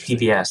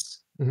DBS,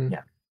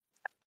 yeah.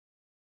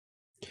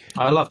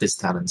 I love these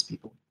talents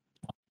people.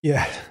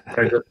 Yeah.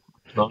 Very good.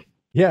 Well,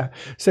 yeah.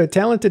 So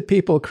talented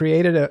people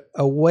created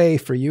a way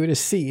for you to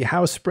see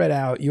how spread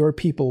out your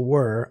people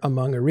were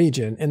among a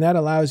region. And that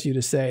allows you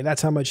to say,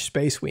 that's how much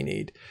space we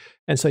need.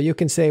 And so you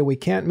can say, we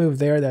can't move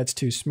there, that's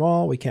too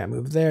small. We can't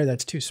move there,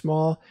 that's too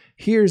small.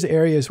 Here's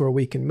areas where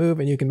we can move,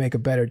 and you can make a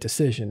better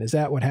decision. Is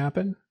that what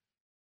happened?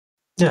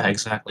 Yeah,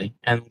 exactly.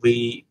 And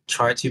we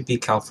try to be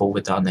careful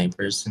with our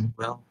neighbors as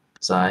well.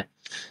 So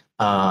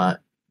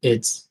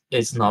it's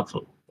not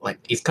like,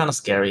 it's kind of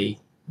scary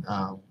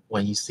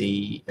when you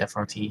see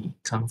FRT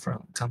come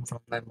from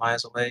 9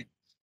 miles away.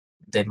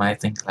 They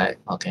might think like,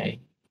 okay,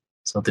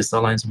 so the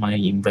Starlines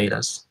might invade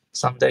us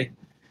someday.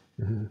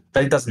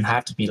 But it doesn't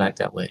have to be like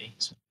that way.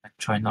 So I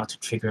try not to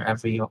trigger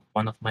every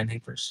one of my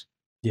neighbors.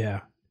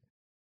 Yeah.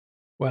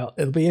 Well,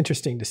 it'll be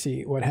interesting to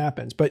see what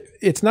happens. But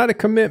it's not a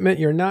commitment.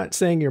 You're not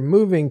saying you're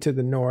moving to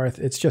the north.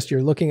 It's just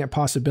you're looking at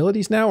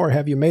possibilities now, or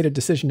have you made a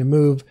decision to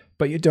move,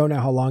 but you don't know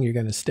how long you're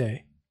going to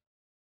stay?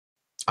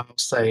 I'll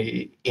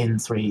say in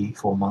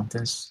 3-4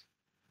 months,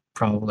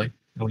 probably.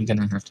 We're going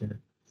to have to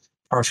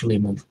partially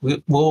move.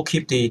 We'll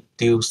keep the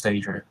dual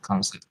stager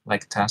concept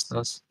like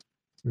Tesla's.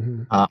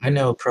 I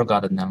know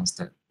ProGuard announced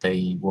that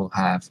they will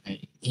have an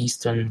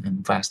eastern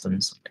and western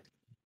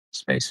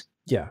space.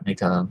 Yeah. Like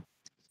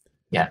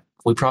yeah,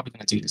 we're probably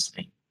gonna do the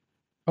same.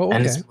 Oh, okay.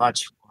 And it's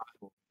much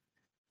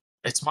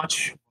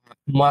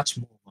more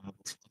viable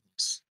for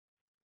us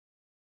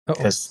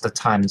because the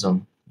time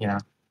zone. Yeah.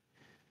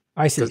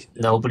 I see.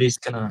 Nobody's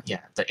gonna.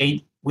 Yeah,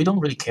 we don't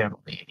really care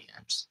about the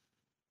ADMs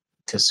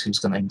because who's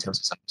gonna intel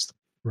some stuff.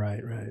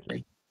 Right.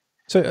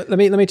 So let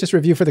me just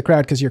review for the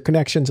crowd, because your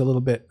connection's a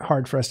little bit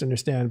hard for us to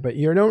understand. But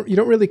you don't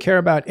really care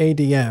about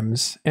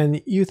ADMs,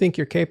 and you think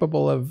you're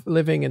capable of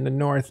living in the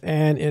north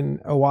and in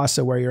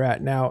Owasso, where you're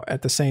at now,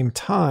 at the same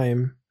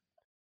time,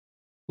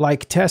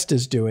 like Test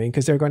is doing,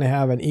 because they're going to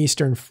have an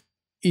eastern,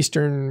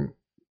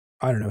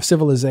 I don't know,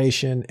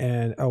 civilization,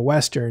 and a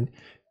western.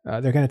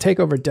 They're going to take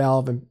over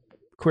Delve and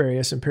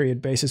Aquarius and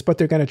period basis, but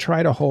they're going to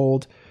try to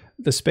hold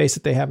the space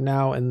that they have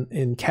now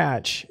in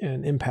Catch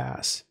and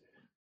Impasse.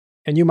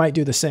 And you might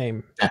do the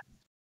same. Yeah,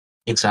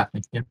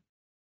 exactly. Yeah.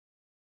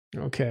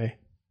 Okay.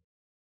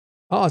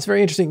 Oh, it's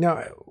very interesting.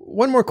 Now,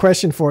 one more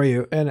question for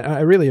you, and I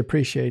really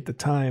appreciate the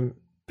time.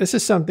 This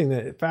is something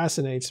that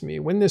fascinates me.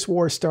 When this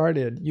war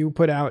started, you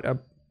put out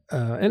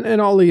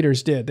and all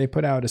leaders did, they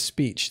put out a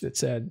speech that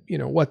said,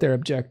 what their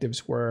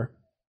objectives were.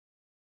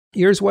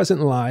 Yours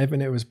wasn't live,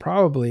 and it was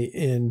probably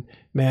in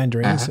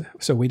Mandarin,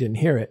 so we didn't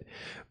hear it.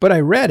 But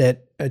I read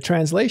it, a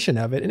translation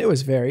of it, and it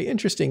was very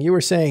interesting. You were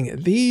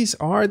saying, these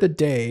are the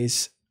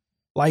days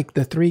like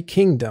the Three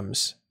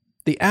Kingdoms.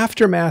 The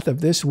aftermath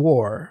of this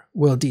war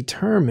will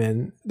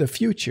determine the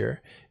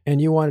future,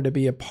 and you wanted to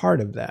be a part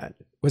of that.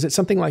 Was it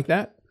something like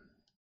that?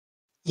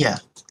 Yeah,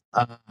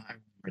 I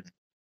remember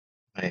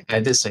that. I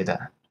did say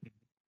that.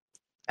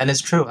 And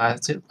it's true. I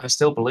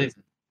still believe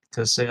it.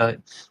 Because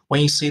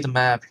when you see the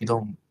map, you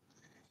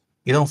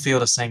don't feel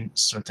the same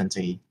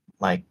certainty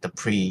like the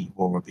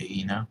pre-War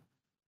B,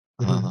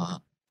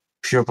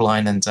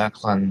 Pureblind and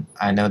Zaklan,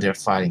 I know they're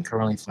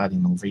currently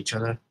fighting over each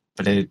other,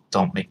 but they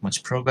don't make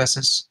much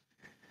progresses.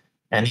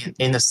 And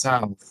in the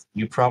south,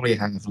 you probably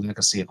have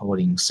Legacy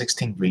holding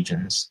 16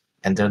 regions,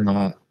 and they're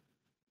not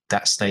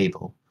that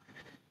stable.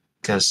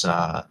 Because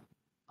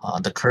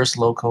the Curse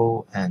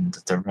local and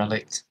the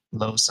Relic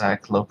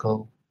Losac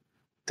local,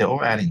 they're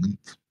all adding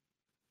up.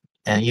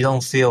 And you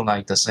don't feel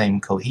like the same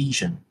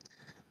cohesion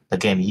the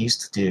game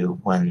used to do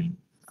when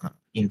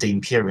in the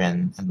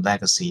Empyrean and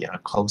Legacy are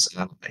close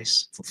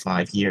allies for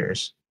 5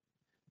 years.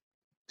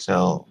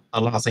 So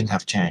a lot of things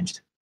have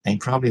changed, and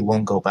probably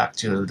won't go back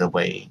to the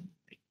way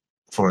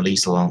for at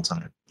least a long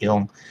time.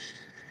 You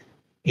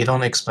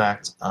don't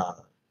expect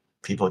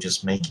people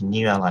just making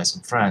new allies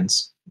and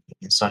friends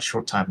in such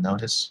short time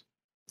notice.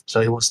 So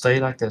it will stay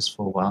like this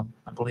for a while,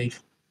 I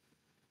believe,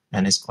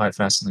 and it's quite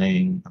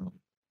fascinating.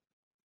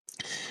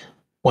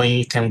 When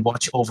you can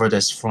watch over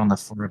this from a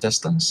far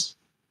distance,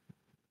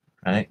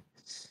 right?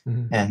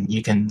 And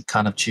you can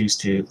kind of choose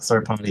to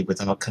third party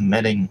without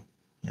committing,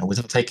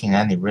 without taking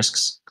any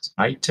risks.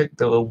 I took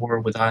the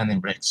war without any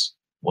risks.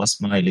 What's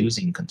my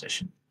losing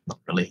condition? Not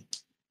really.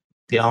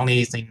 The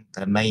only thing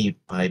that may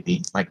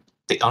be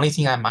the only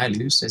thing I might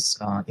lose is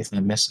if I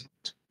miss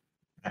it,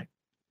 right?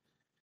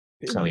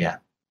 So yeah.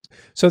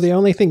 So the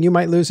only thing you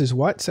might lose is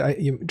what? So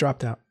you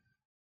dropped out.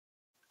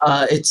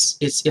 It's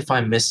if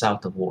I miss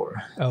out the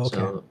war. Oh, okay.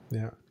 So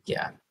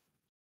yeah.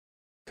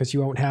 Because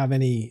you won't have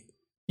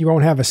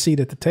a seat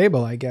at the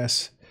table, I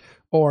guess,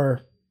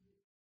 or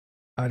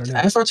I don't know.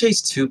 FRT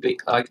is too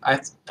big. I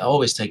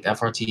always take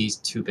FRT is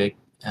too big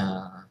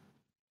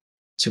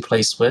to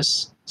play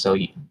Swiss. So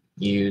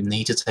you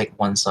need to take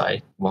one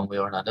side one way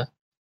or another.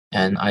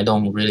 And I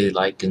don't really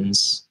like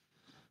guns.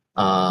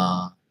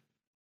 I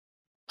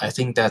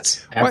think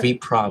that's every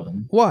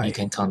problem you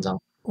can count down.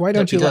 Why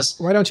don't you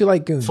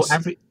like goons? For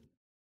every,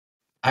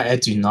 I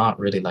do not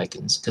really like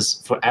goons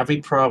because for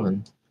every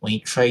problem, when you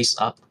trace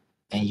up,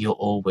 and you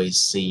always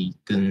see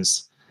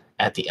goons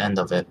at the end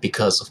of it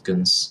because of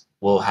goons.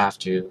 We'll have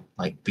to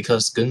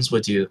because goons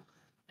would do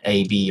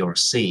A, B, or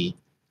C,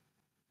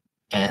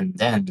 and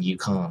then you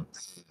can't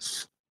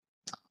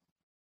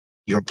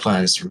your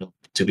plans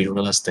to be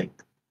realistic,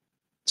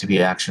 to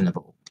be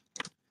actionable,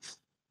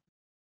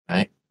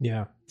 right?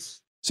 Yeah.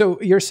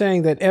 So you're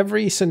saying that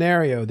every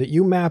scenario that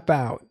you map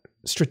out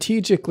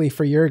strategically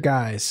for your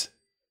guys,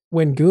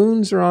 when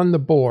goons are on the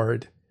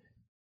board,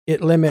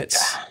 it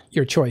limits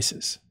your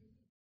choices.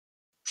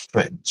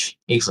 French,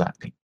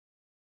 exactly.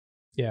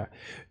 Yeah.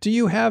 Do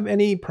you have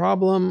any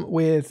problem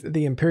with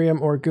the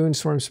Imperium or Goon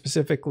Swarm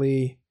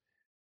specifically,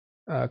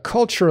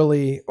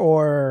 culturally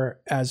or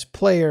as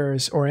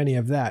players or any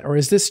of that? Or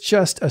is this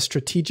just a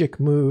strategic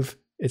move?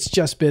 It's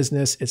just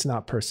business. It's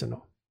not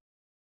personal.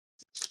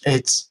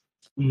 It's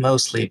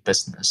mostly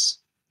business.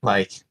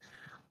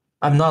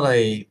 I'm not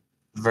a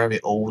very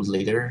old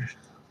leader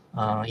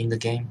in the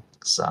game.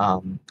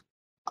 So,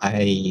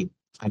 I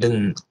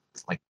didn't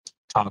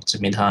talk to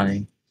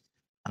Mitani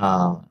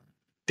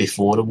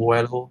before the war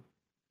at all.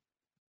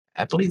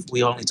 I believe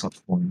we only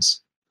talked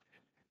once,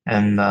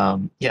 and I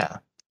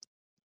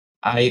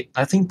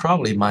think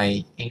probably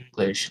my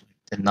English,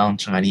 the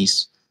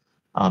non-Chinese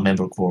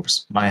member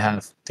corps might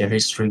have their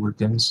history with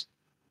guns.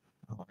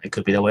 It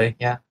could be the way.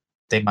 Yeah,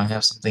 they might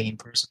have something in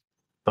person,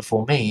 but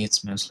for me,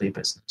 it's mostly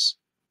business.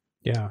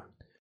 Yeah,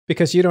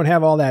 because you don't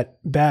have all that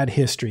bad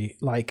history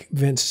like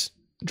Vince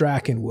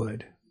Draken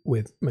would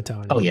with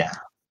Mitani. Oh yeah.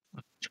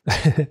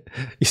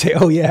 You say,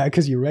 "Oh yeah,"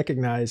 because you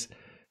recognize.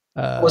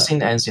 I was in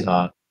the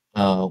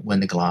NCDOT when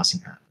the glassing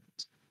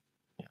happened.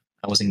 Yeah,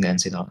 I was in the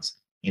NCDOT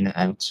in and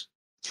out.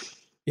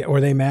 Yeah,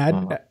 were they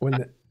mad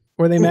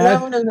were they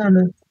mad?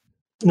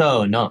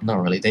 No, not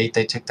really. They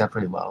took that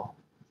pretty well.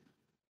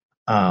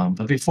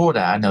 But before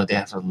that, I know they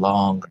have a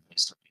long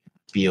history.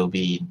 BOB,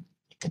 you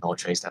can all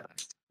trace that back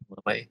all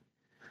the way.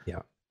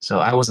 Yeah. So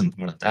I wasn't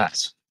part of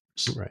that.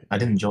 Right. I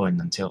didn't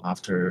join until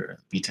after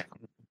BTEC.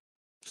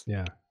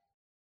 Yeah.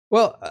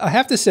 Well, I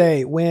have to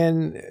say,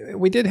 when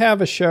we did have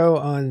a show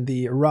on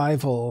the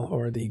arrival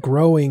or the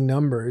growing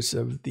numbers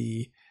of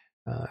the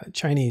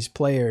Chinese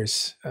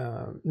players,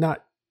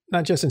 not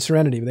just in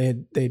Serenity,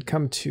 but they'd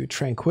come to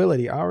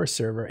Tranquility, our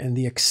server, and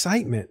the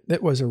excitement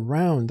that was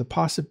around the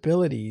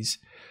possibilities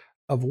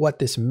of what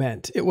this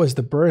meant. It was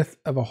the birth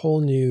of a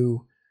whole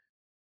new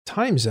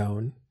time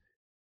zone,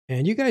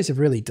 and you guys have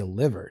really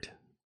delivered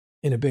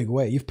in a big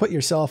way. You've put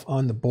yourself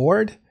on the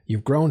board.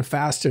 You've grown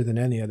faster than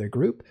any other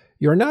group.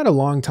 You're not a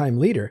long-time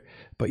leader,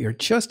 but you're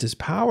just as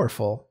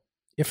powerful,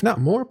 if not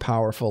more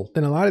powerful,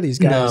 than a lot of these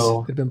guys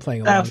who've been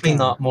playing a long time. Definitely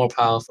not more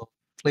powerful.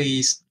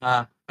 Please,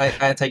 I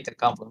take the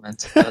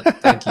compliment.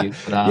 Thank you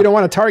for that. You don't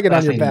want a target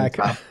on your back.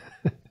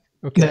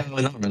 Okay. No,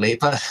 not really.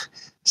 But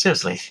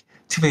seriously,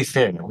 to be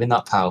fair, we're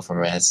not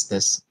powerful as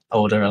this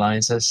older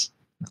alliances.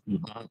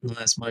 Not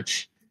as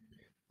much.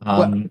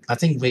 I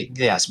think we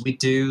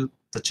do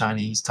the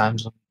Chinese time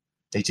zone.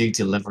 They do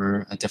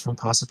deliver different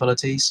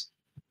possibilities.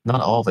 Not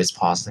always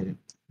positive,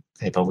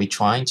 okay, but we're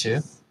trying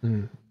to.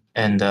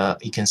 And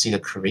you can see the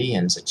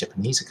Koreans and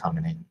Japanese are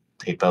coming in.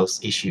 They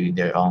both issue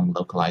their own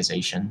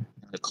localization,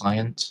 the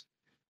client.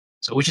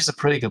 So which is a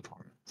pretty good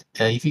part.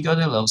 If you go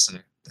to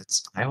LOSEC,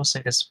 I would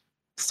say that's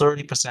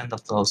 30%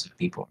 of those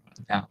people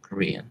are now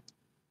Korean.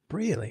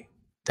 Really?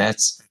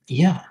 That's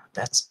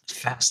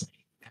fascinating.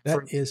 That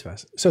is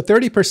fascinating. So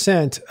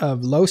 30% of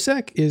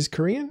LOSEC is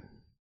Korean?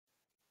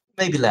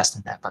 Maybe less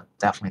than that, but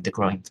definitely they're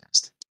growing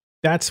fast.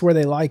 That's where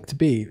they like to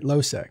be,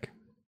 LOSEC.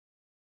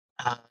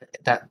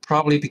 That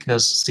probably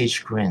because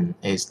Siege Korean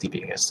is the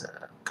biggest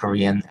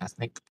Korean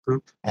ethnic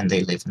group, and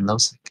they live in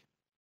LOSEC.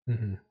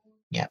 Mm-hmm.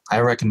 Yeah, I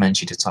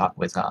recommend you to talk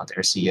with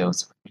their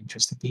CEOs,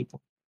 interesting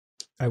people.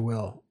 I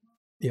will.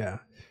 Yeah.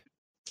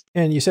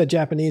 And you said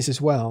Japanese as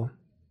well.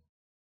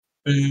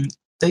 I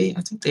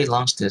think they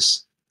launched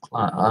this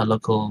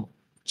local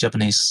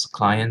Japanese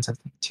client, I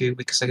think 2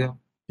 weeks ago.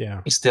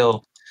 Yeah. It's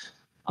still,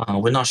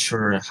 we're not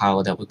sure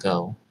how that would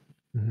go.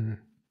 Mm-hmm.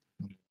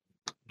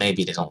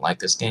 Maybe they don't like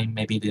this game.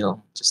 Maybe they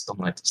just don't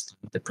like this.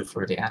 They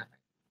prefer the anime.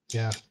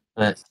 Yeah.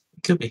 But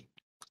it could be.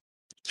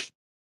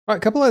 All right, a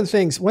couple other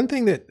things. One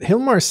thing that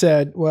Hilmar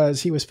said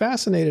was he was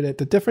fascinated at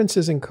the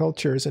differences in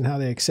cultures and how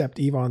they accept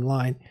EVE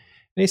Online.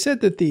 And he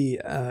said that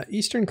the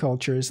Eastern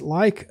cultures,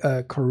 like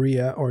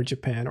Korea or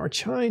Japan or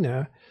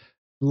China,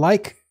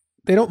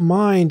 they don't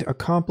mind a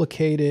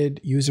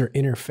complicated user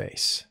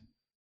interface.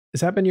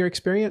 Has that been your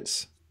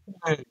experience?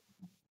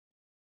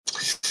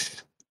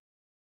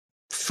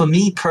 for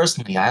me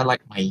personally, I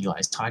like my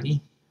UIs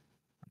tidy.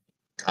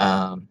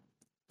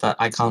 But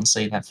I can't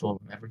say that for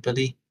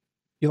everybody.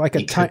 You like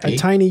a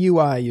tiny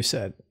UI, you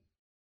said.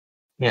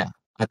 Yeah,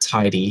 a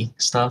tidy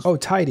stuff. Oh,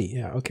 tidy.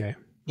 Yeah, okay.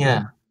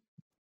 Yeah.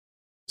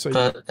 So,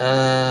 but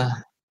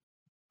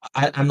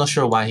I'm not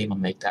sure why he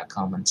would make that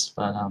comment,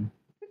 but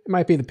it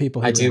might be the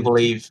people. I do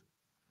believe.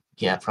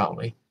 Yeah,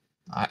 probably.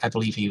 I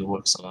believe he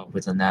works a lot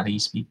with the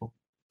NetEase people.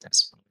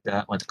 That's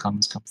where the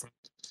comments come from.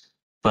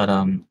 But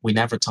we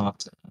never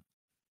talked.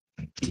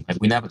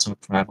 We never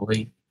talked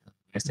privately.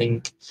 I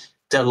think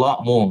there are a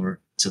lot more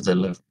to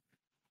deliver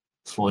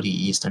for the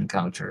Eastern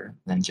culture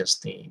than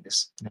just the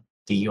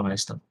UI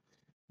stuff.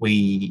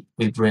 We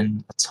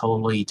bring a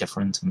totally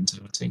different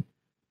mentality.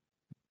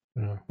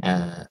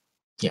 Yeah,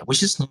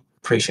 which is not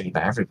appreciated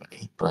by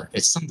everybody, but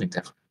it's something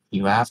different.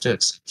 You have to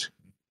accept.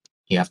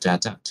 You have to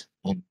adapt,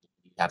 and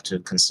you have to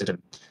consider.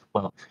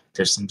 Well,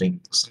 there's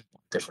something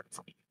different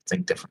from you.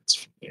 Think different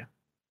from you,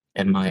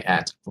 and might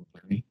add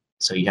accordingly.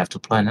 So you have to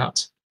plan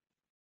out.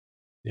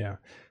 Yeah.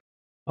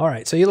 All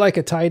right. So you like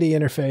a tidy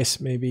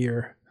interface. Maybe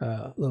you're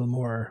a little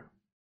more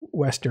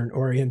Western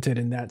oriented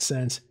in that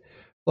sense.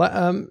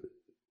 Well,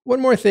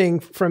 one more thing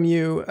from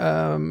you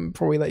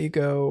before we let you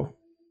go.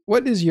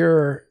 What is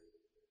your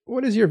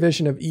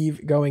vision of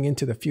Eve going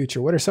into the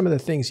future? What are some of the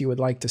things you would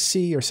like to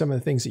see, or some of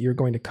the things that you're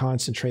going to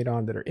concentrate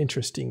on that are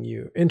interest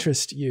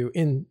you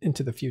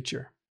into the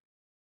future?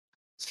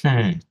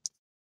 I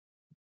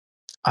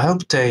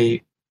hope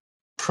they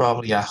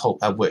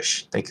I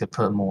wish they could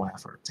put more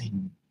effort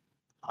in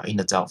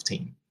the Delve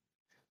team.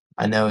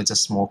 I know it's a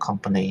small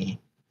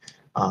company.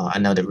 I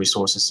know the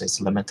resources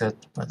is limited,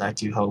 but I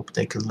do hope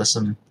they could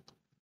listen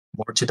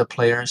more to the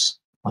players.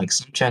 Like,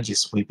 some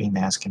changes we've been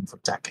asking for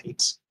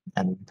decades,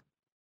 and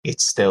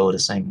it's still the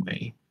same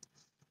way.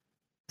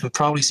 And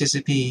probably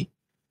CCP,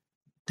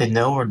 they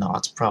know or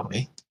not,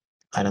 probably.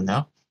 I don't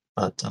know.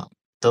 But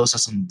those are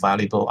some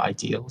valuable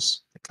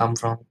ideals that come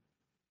from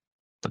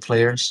the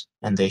players,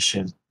 and they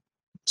should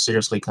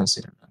seriously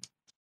consider them.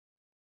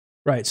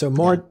 Right. So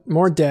more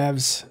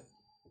devs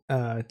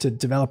to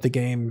develop the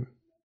game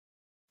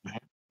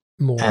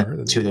more.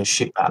 And to the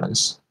ship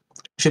balance.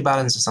 Ship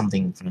balance is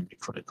something very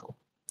critical.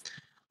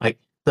 Like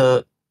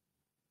the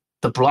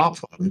block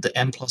problem, the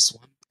N+1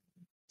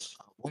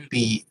 won't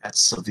be as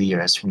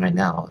severe as right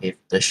now if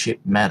the ship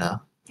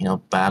meta,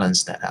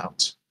 balance that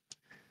out.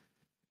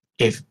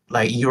 If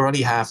you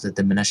already have the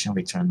diminishing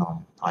return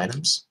on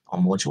items,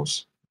 on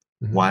modules,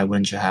 why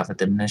wouldn't you have a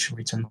diminishing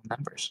return on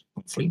numbers,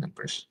 on fleet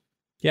numbers?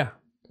 Yeah.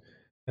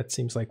 That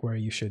seems like where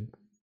they should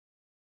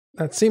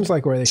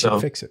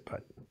fix it,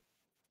 but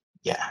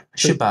yeah,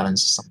 ship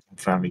balance is something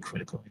very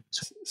critical.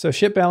 So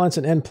ship balance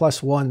and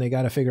N+1, they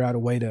got to figure out a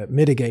way to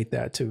mitigate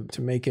that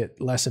to make it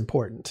less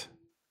important.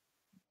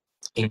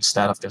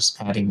 Instead of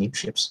just adding new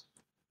ships.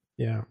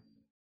 Yeah.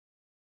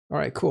 All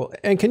right, cool.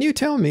 And can you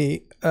tell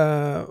me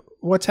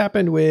what's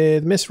happened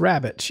with Miss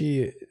Rabbit?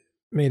 She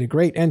made a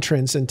great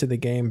entrance into the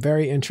game.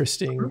 Very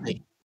interesting.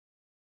 Really?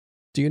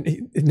 Do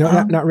you?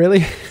 No, not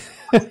really.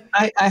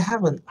 I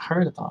haven't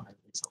heard about it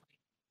recently.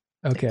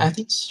 Okay. I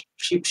think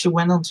she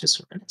went on to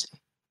Serenity.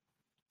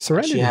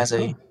 Serenity. She has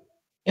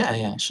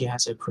she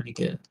has a pretty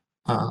good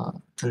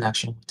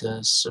connection with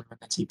the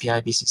Serenity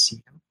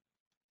PIBC,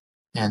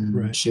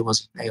 and she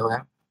was in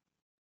AOM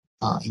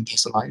in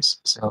Case Alliance,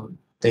 so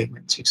they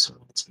went to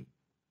Serenity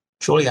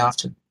shortly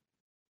after.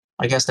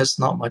 I guess there's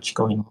not much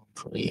going on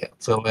for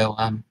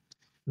AOM,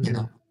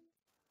 in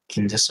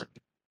this.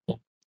 Yeah.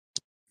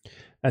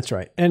 That's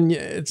right, and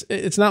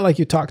it's not like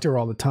you talk to her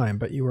all the time,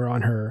 but you were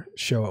on her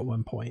show at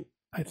one point,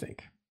 I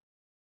think.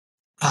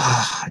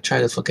 I try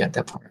to forget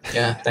that part.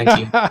 Yeah, thank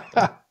you.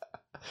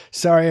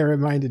 Sorry, I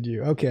reminded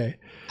you. Okay.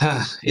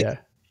 Yeah.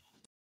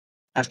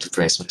 I have to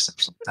brace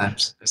myself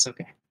sometimes. It's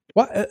okay.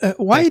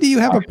 Why do you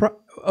have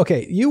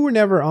okay, you were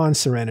never on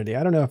Serenity.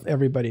 I don't know if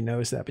everybody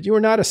knows that, but you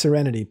were not a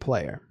Serenity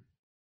player,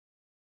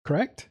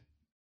 correct?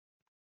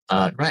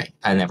 Right.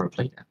 I never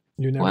played that.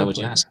 Why would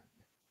you ask?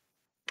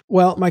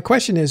 Well, my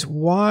question is,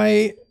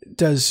 why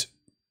does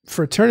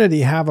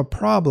Fraternity have a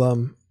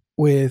problem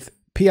with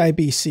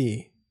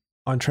PIBC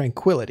on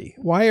Tranquility?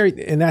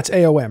 And that's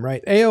AOM,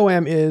 right?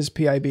 AOM is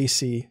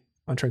PIBC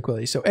on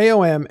Tranquility. So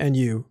AOM and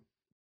you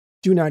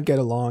do not get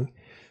along.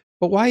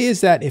 But why is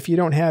that if you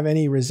don't have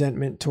any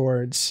resentment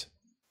towards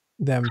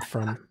them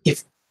from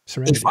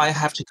Serenity? If I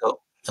have to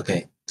go,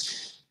 okay,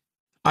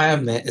 I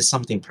admit it's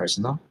something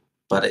personal,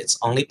 but it's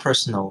only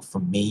personal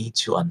from me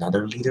to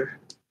another leader.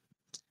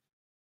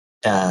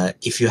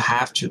 If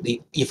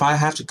I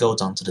have to go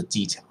down to the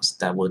details,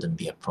 that wouldn't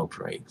be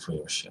appropriate for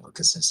your show,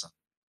 because it's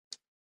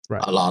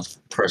a lot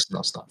of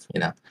personal stuff,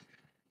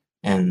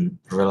 and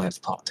real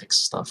life politics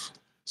stuff.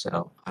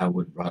 So I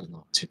would rather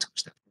not to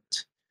touch that.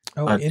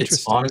 But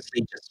it's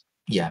honestly just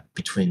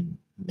between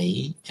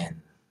me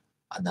and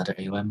another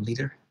AOM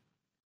leader.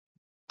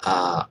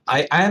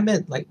 I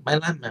admit, like, my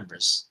LAN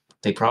members,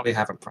 they probably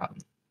have a problem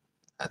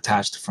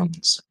attached from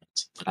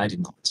Serenity, but I do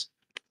not.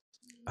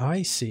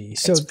 I see.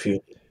 So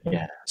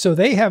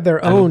they have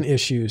their own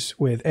issues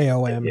with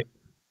AOM.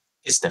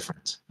 It's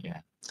different.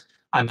 Yeah.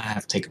 I might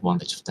have taken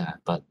advantage of that,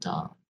 but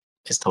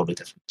it's totally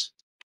different.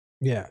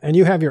 Yeah, and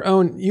you have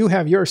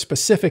your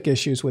specific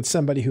issues with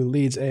somebody who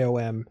leads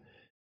AOM,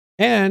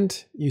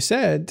 and you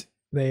said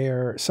they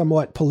are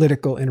somewhat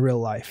political in real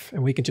life,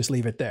 and we can just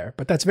leave it there.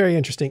 But that's very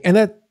interesting, and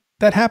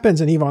that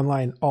happens in EVE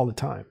Online all the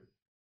time.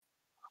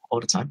 All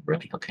the time,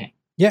 really? Okay.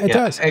 Yeah, it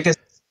does. I guess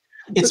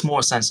it's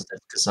more sensitive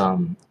because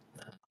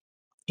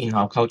in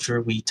our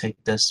culture we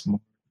take this a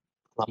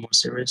lot more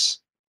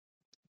serious,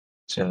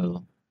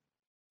 so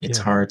it's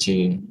hard to.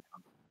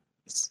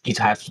 You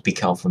have to be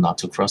careful not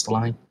to cross the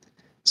line.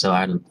 So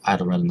I'd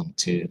rather not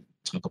to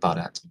talk about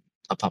that on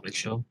a public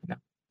show.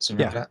 So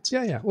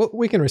yeah. Well,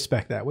 we can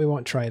respect that. We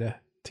won't try to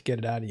get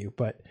it out of you,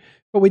 but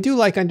we do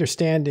like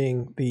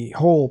understanding the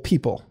whole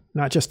people,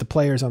 not just the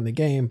players on the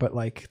game, but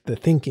like the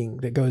thinking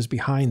that goes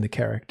behind the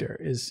character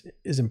is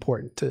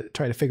important to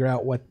try to figure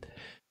out what.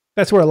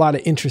 That's where a lot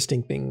of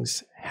interesting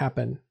things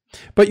happen.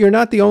 But you're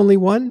not the only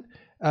one.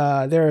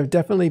 There have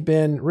definitely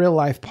been real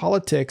life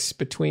politics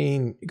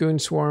between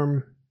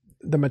Goonswarm,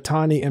 the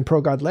Mittani, and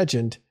Pro God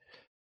Legend.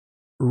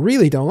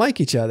 Really don't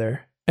like each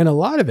other. And a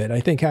lot of it,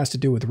 I think, has to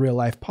do with real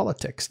life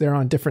politics. They're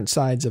on different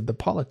sides of the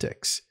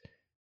politics.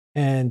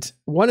 And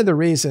one of the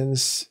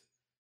reasons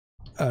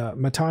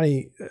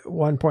Mittani at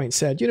one point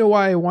said, you know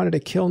why I wanted to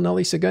kill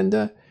Nully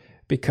Segunda?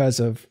 Because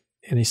of,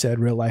 and he said,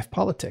 real life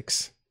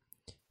politics.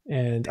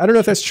 And I don't know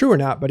if that's true or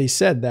not, but he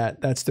said that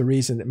that's the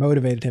reason that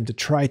motivated him to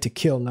try to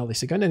kill Nully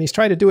Segunda. And he's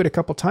tried to do it a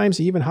couple times.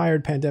 He even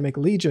hired Pandemic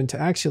Legion to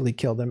actually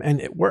kill them. And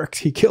it worked.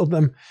 He killed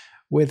them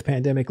with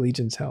Pandemic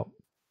Legion's help.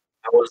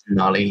 I was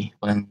Nully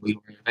when we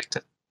were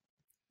elected.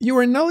 You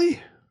were Nully?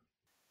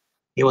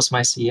 He was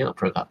my CEO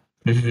program.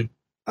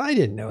 I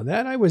didn't know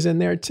that. I was in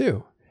there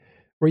too.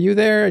 Were you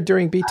there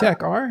during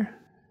BTEC R?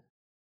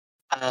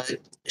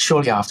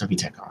 Shortly after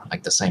BTEC R,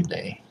 like the same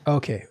day.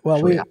 Okay.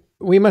 Well,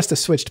 we must have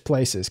switched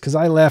places because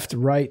I left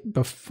right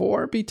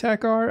before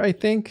BTEC R, I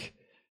think,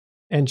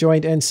 and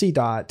joined NC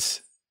Dot.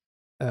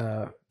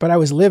 But I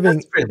was living.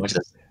 That's pretty much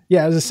the same.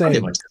 Yeah, it was the same.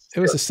 It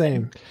was the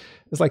same.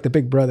 It was like the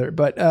big brother.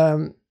 But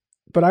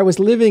I was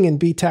living in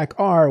BTEC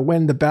R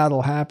when the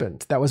battle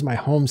happened. That was my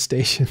home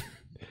station.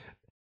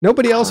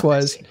 Nobody else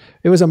was.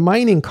 It was a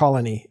mining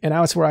colony, and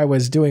that's where I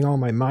was doing all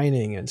my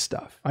mining and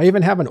stuff. I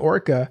even have an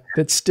Orca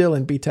that's still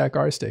in BTEC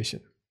R station.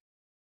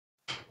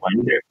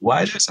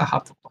 Why there's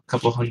a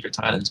couple hundred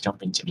Titans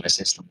jumping to my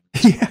system?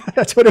 Yeah,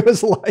 that's what it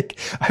was like.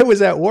 I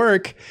was at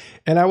work,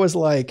 and I was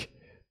like,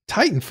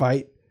 Titan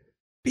fight?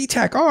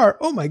 BTEC R?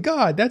 Oh my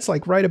God, that's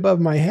like right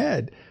above my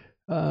head.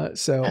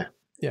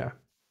 Yeah,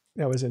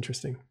 that was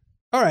interesting.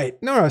 All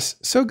right, Norris,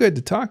 so good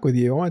to talk with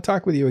you. I want to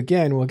talk with you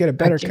again. We'll get a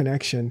better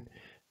connection.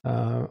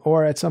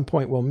 Or at some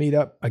point we'll meet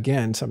up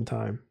again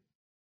sometime.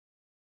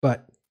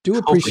 But do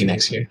appreciate hopefully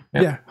next year.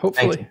 Yep. Yeah,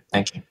 hopefully.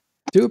 Thank you.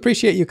 Do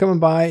appreciate you coming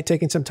by,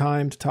 taking some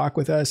time to talk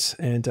with us.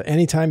 And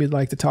anytime you'd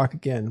like to talk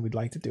again, we'd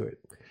like to do it.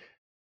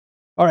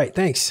 All right,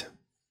 thanks.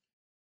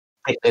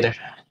 Later.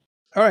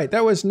 All right,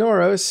 that was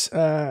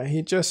Noros.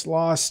 He just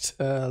lost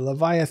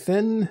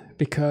Leviathan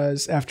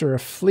because after a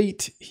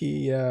fleet,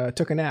 he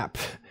took a nap,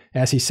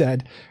 as he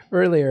said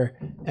earlier,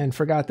 and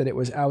forgot that it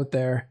was out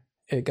there.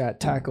 It got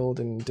tackled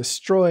and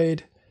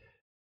destroyed.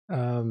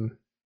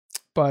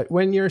 But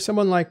when you're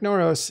someone like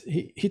Noros,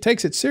 he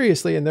takes it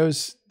seriously, and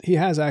he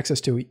has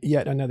access to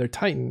yet another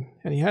Titan,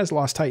 and he has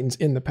lost Titans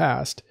in the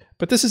past.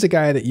 But this is a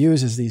guy that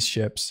uses these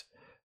ships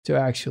to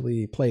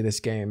actually play this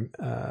game,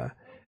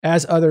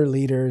 as other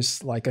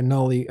leaders like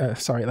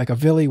a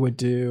Vili would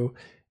do,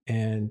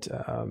 and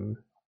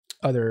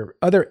other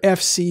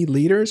FC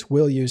leaders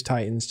will use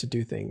Titans to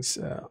do things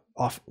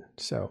often.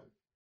 So.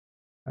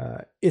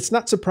 It's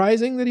not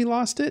surprising that he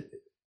lost it,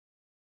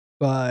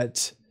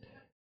 but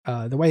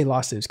the way he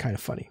lost it is kind of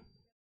funny.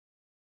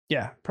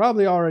 Yeah,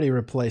 probably already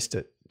replaced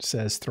it,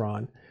 says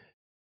Thrawn.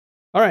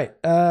 All right,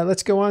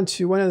 let's go on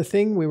to one other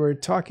thing. We were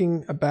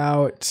talking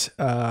about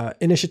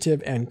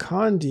Initiative and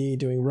Condi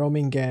doing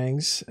roaming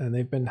gangs, and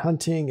they've been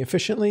hunting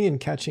efficiently and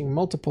catching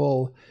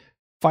multiple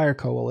Fire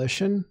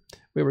Coalition.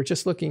 We were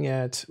just looking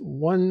at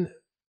one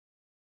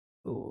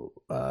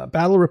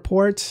battle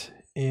report,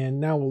 and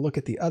now we'll look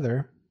at the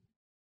other.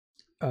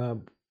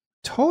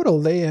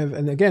 Total, they have,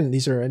 and again,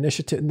 these are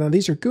Initiative. Now,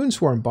 these are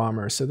Goonswarm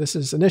bombers. So this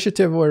is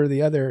Initiative or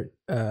the other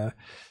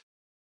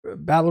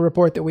battle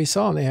report that we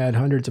saw, and they had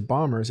hundreds of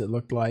bombers, it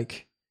looked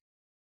like.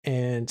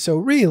 And so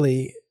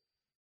really,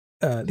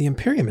 the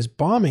Imperium is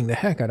bombing the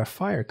heck out of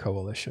Fire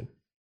Coalition.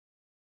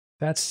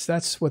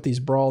 That's what these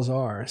brawls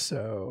are.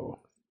 So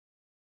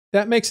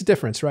that makes a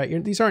difference,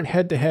 right? These aren't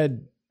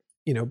head-to-head,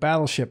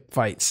 battleship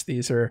fights.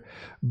 These are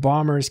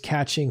bombers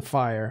catching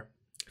Fire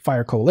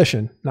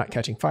Coalition, not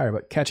catching fire,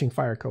 but catching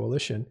Fire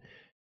Coalition,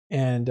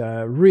 and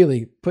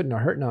really putting a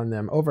hurting on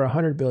them. Over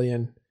 100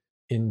 billion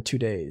in 2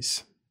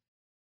 days.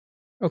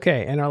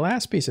 Okay, and our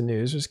last piece of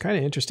news was kind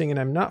of interesting, and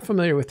I'm not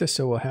familiar with this,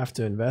 so we'll have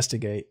to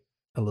investigate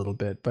a little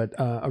bit. But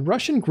a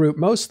Russian group,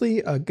 mostly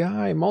a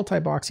guy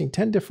multi-boxing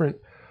 10 different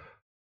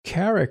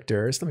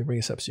characters. Let me bring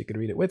this up so you can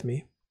read it with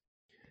me.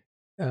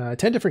 10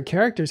 different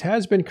characters,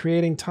 has been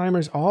creating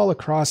timers all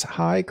across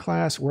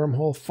high-class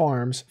wormhole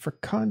farms for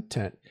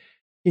content.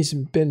 He's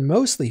been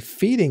mostly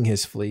feeding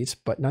his fleets,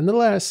 but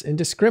nonetheless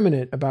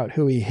indiscriminate about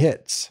who he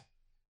hits.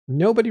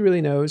 Nobody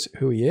really knows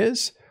who he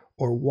is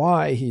or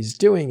why he's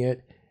doing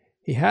it.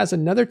 He has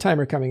another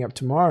timer coming up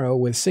tomorrow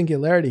with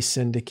Singularity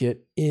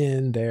Syndicate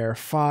in their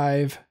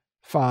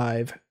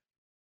 5/5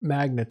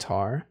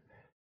 Magnetar,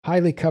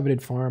 highly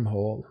coveted farm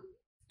hole,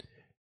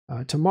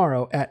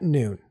 tomorrow at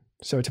noon.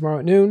 So tomorrow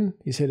at noon,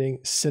 he's hitting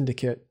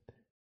Syndicate.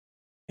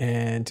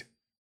 And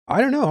I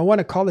don't know, I want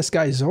to call this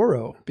guy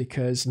Zorro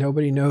because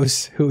nobody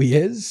knows who he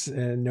is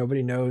and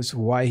nobody knows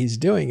why he's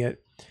doing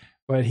it.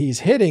 But he's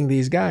hitting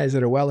these guys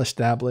that are well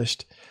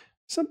established,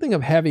 something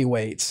of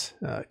heavyweights,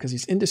 because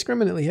he's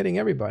indiscriminately hitting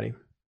everybody.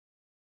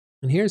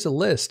 And here's a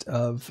list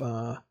of,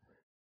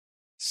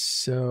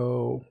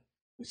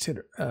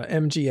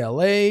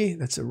 MGLA,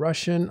 that's a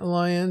Russian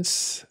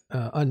alliance,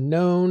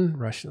 Unknown,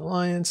 Russian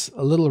alliance,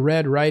 a Little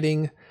Red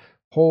Riding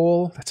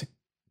Hole, that's a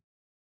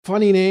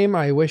funny name.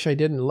 I wish I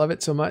didn't love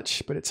it so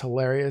much, but it's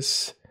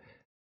hilarious.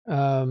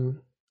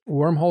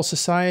 Wormhole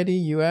Society,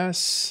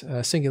 US,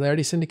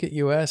 Singularity Syndicate,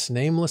 US,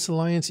 Nameless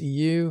Alliance,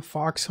 EU,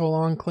 Foxhole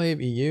Enclave,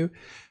 EU.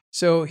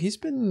 So he's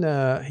been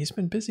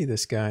busy,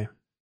 this guy.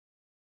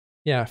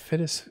 Yeah,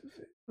 fittest.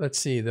 Let's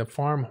see, the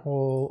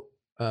Farmhole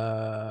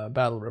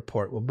battle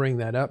report. We'll bring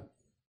that up.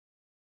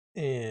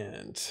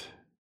 And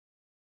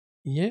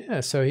yeah,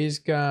 so he's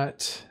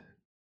got.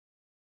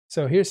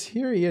 So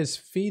here he is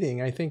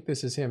feeding. I think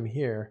this is him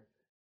here.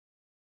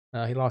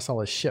 He lost all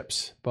his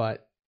ships,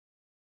 but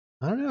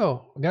I don't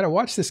know. I got to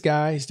watch this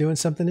guy. He's doing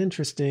something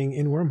interesting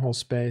in wormhole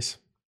space.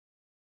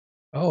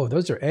 Oh,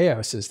 those are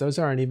Eoses. Those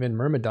aren't even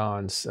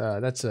Myrmidons.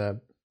 That's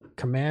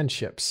command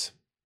ships.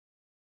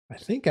 I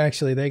think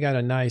actually they got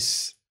a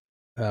nice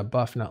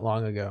buff not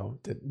long ago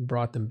that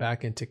brought them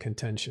back into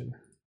contention.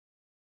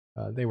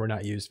 They were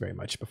not used very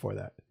much before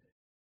that.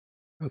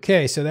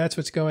 Okay, so that's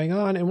what's going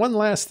on. And one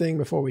last thing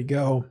before we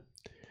go.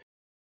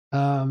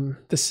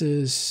 This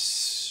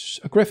is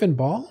a Griffin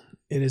Ball.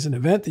 It is an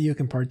event that you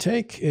can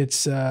partake.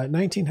 It's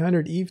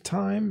 1900 Eve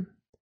time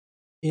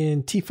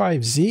in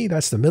T5Z.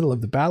 That's the middle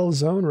of the battle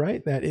zone,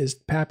 right? That is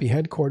Pappy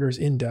headquarters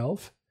in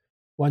Delve.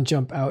 One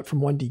jump out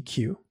from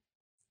 1DQ.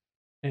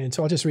 And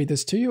so I'll just read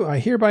this to you. I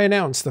hereby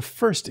announce the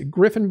first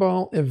Griffin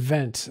Ball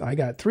event. I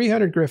got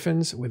 300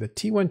 Griffins with a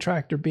T1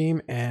 tractor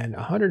beam and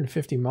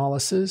 150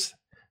 Molluses.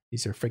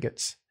 These are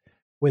frigates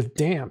with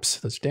damps,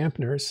 those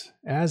dampeners,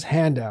 as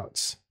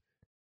handouts.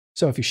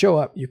 So if you show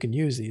up, you can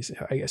use these.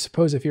 I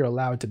suppose if you're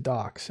allowed to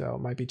dock, so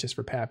it might be just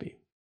for Pappy.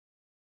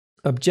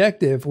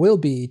 Objective will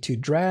be to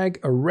drag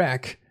a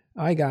wreck.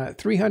 I got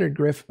 300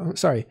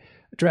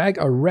 drag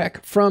a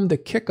wreck from the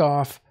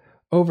kickoff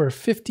over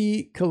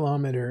 50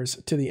 kilometers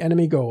to the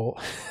enemy goal.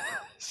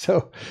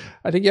 So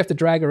I think you have to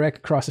drag a wreck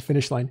across the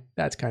finish line.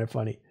 That's kind of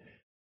funny.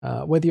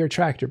 With your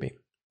tractor beam.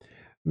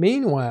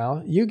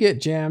 Meanwhile, you get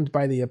jammed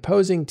by the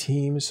opposing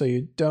team, so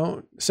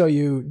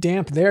you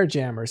damp their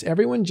jammers.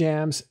 Everyone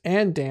jams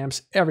and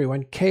damps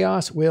everyone.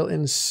 Chaos will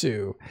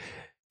ensue.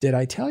 Did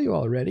I tell you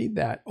already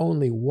that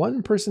only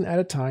one person at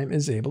a time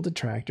is able to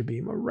tractor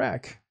beam a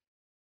wreck?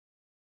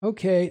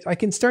 Okay, I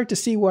can start to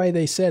see why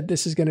they said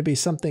this is going to be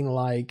something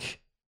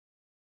like,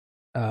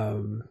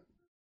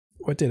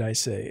 what did I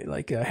say?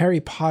 Like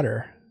Harry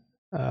Potter.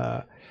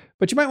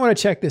 But you might want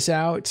to check this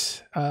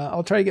out.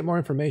 I'll try to get more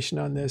information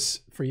on this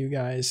for you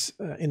guys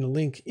in the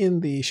link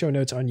in the show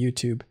notes on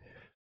YouTube.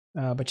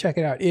 But check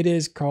it out. It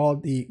is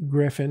called the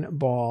Griffin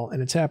Ball,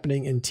 and it's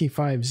happening in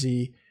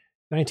T5Z,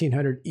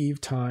 1900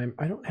 Eve time.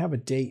 I don't have a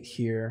date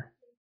here,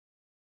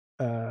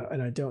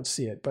 and I don't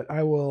see it, but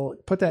I will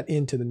put that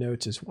into the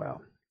notes as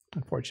well,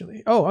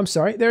 unfortunately. Oh, I'm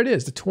sorry. There it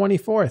is, the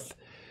 24th.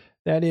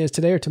 That is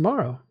today or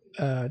tomorrow,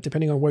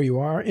 depending on where you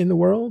are in the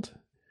world.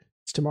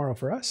 It's tomorrow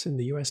for us in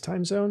the US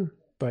time zone.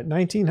 But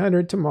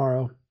 1900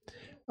 tomorrow,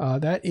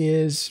 that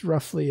is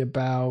roughly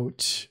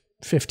about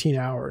 15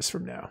 hours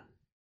from now.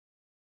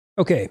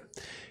 Okay,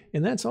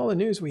 and that's all the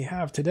news we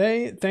have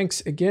today.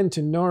 Thanks again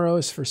to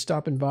Noros for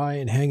stopping by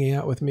and hanging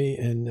out with me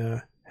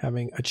and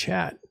having a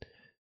chat.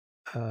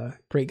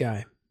 Great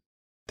guy.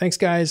 Thanks,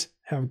 guys.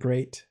 Have a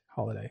great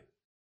holiday.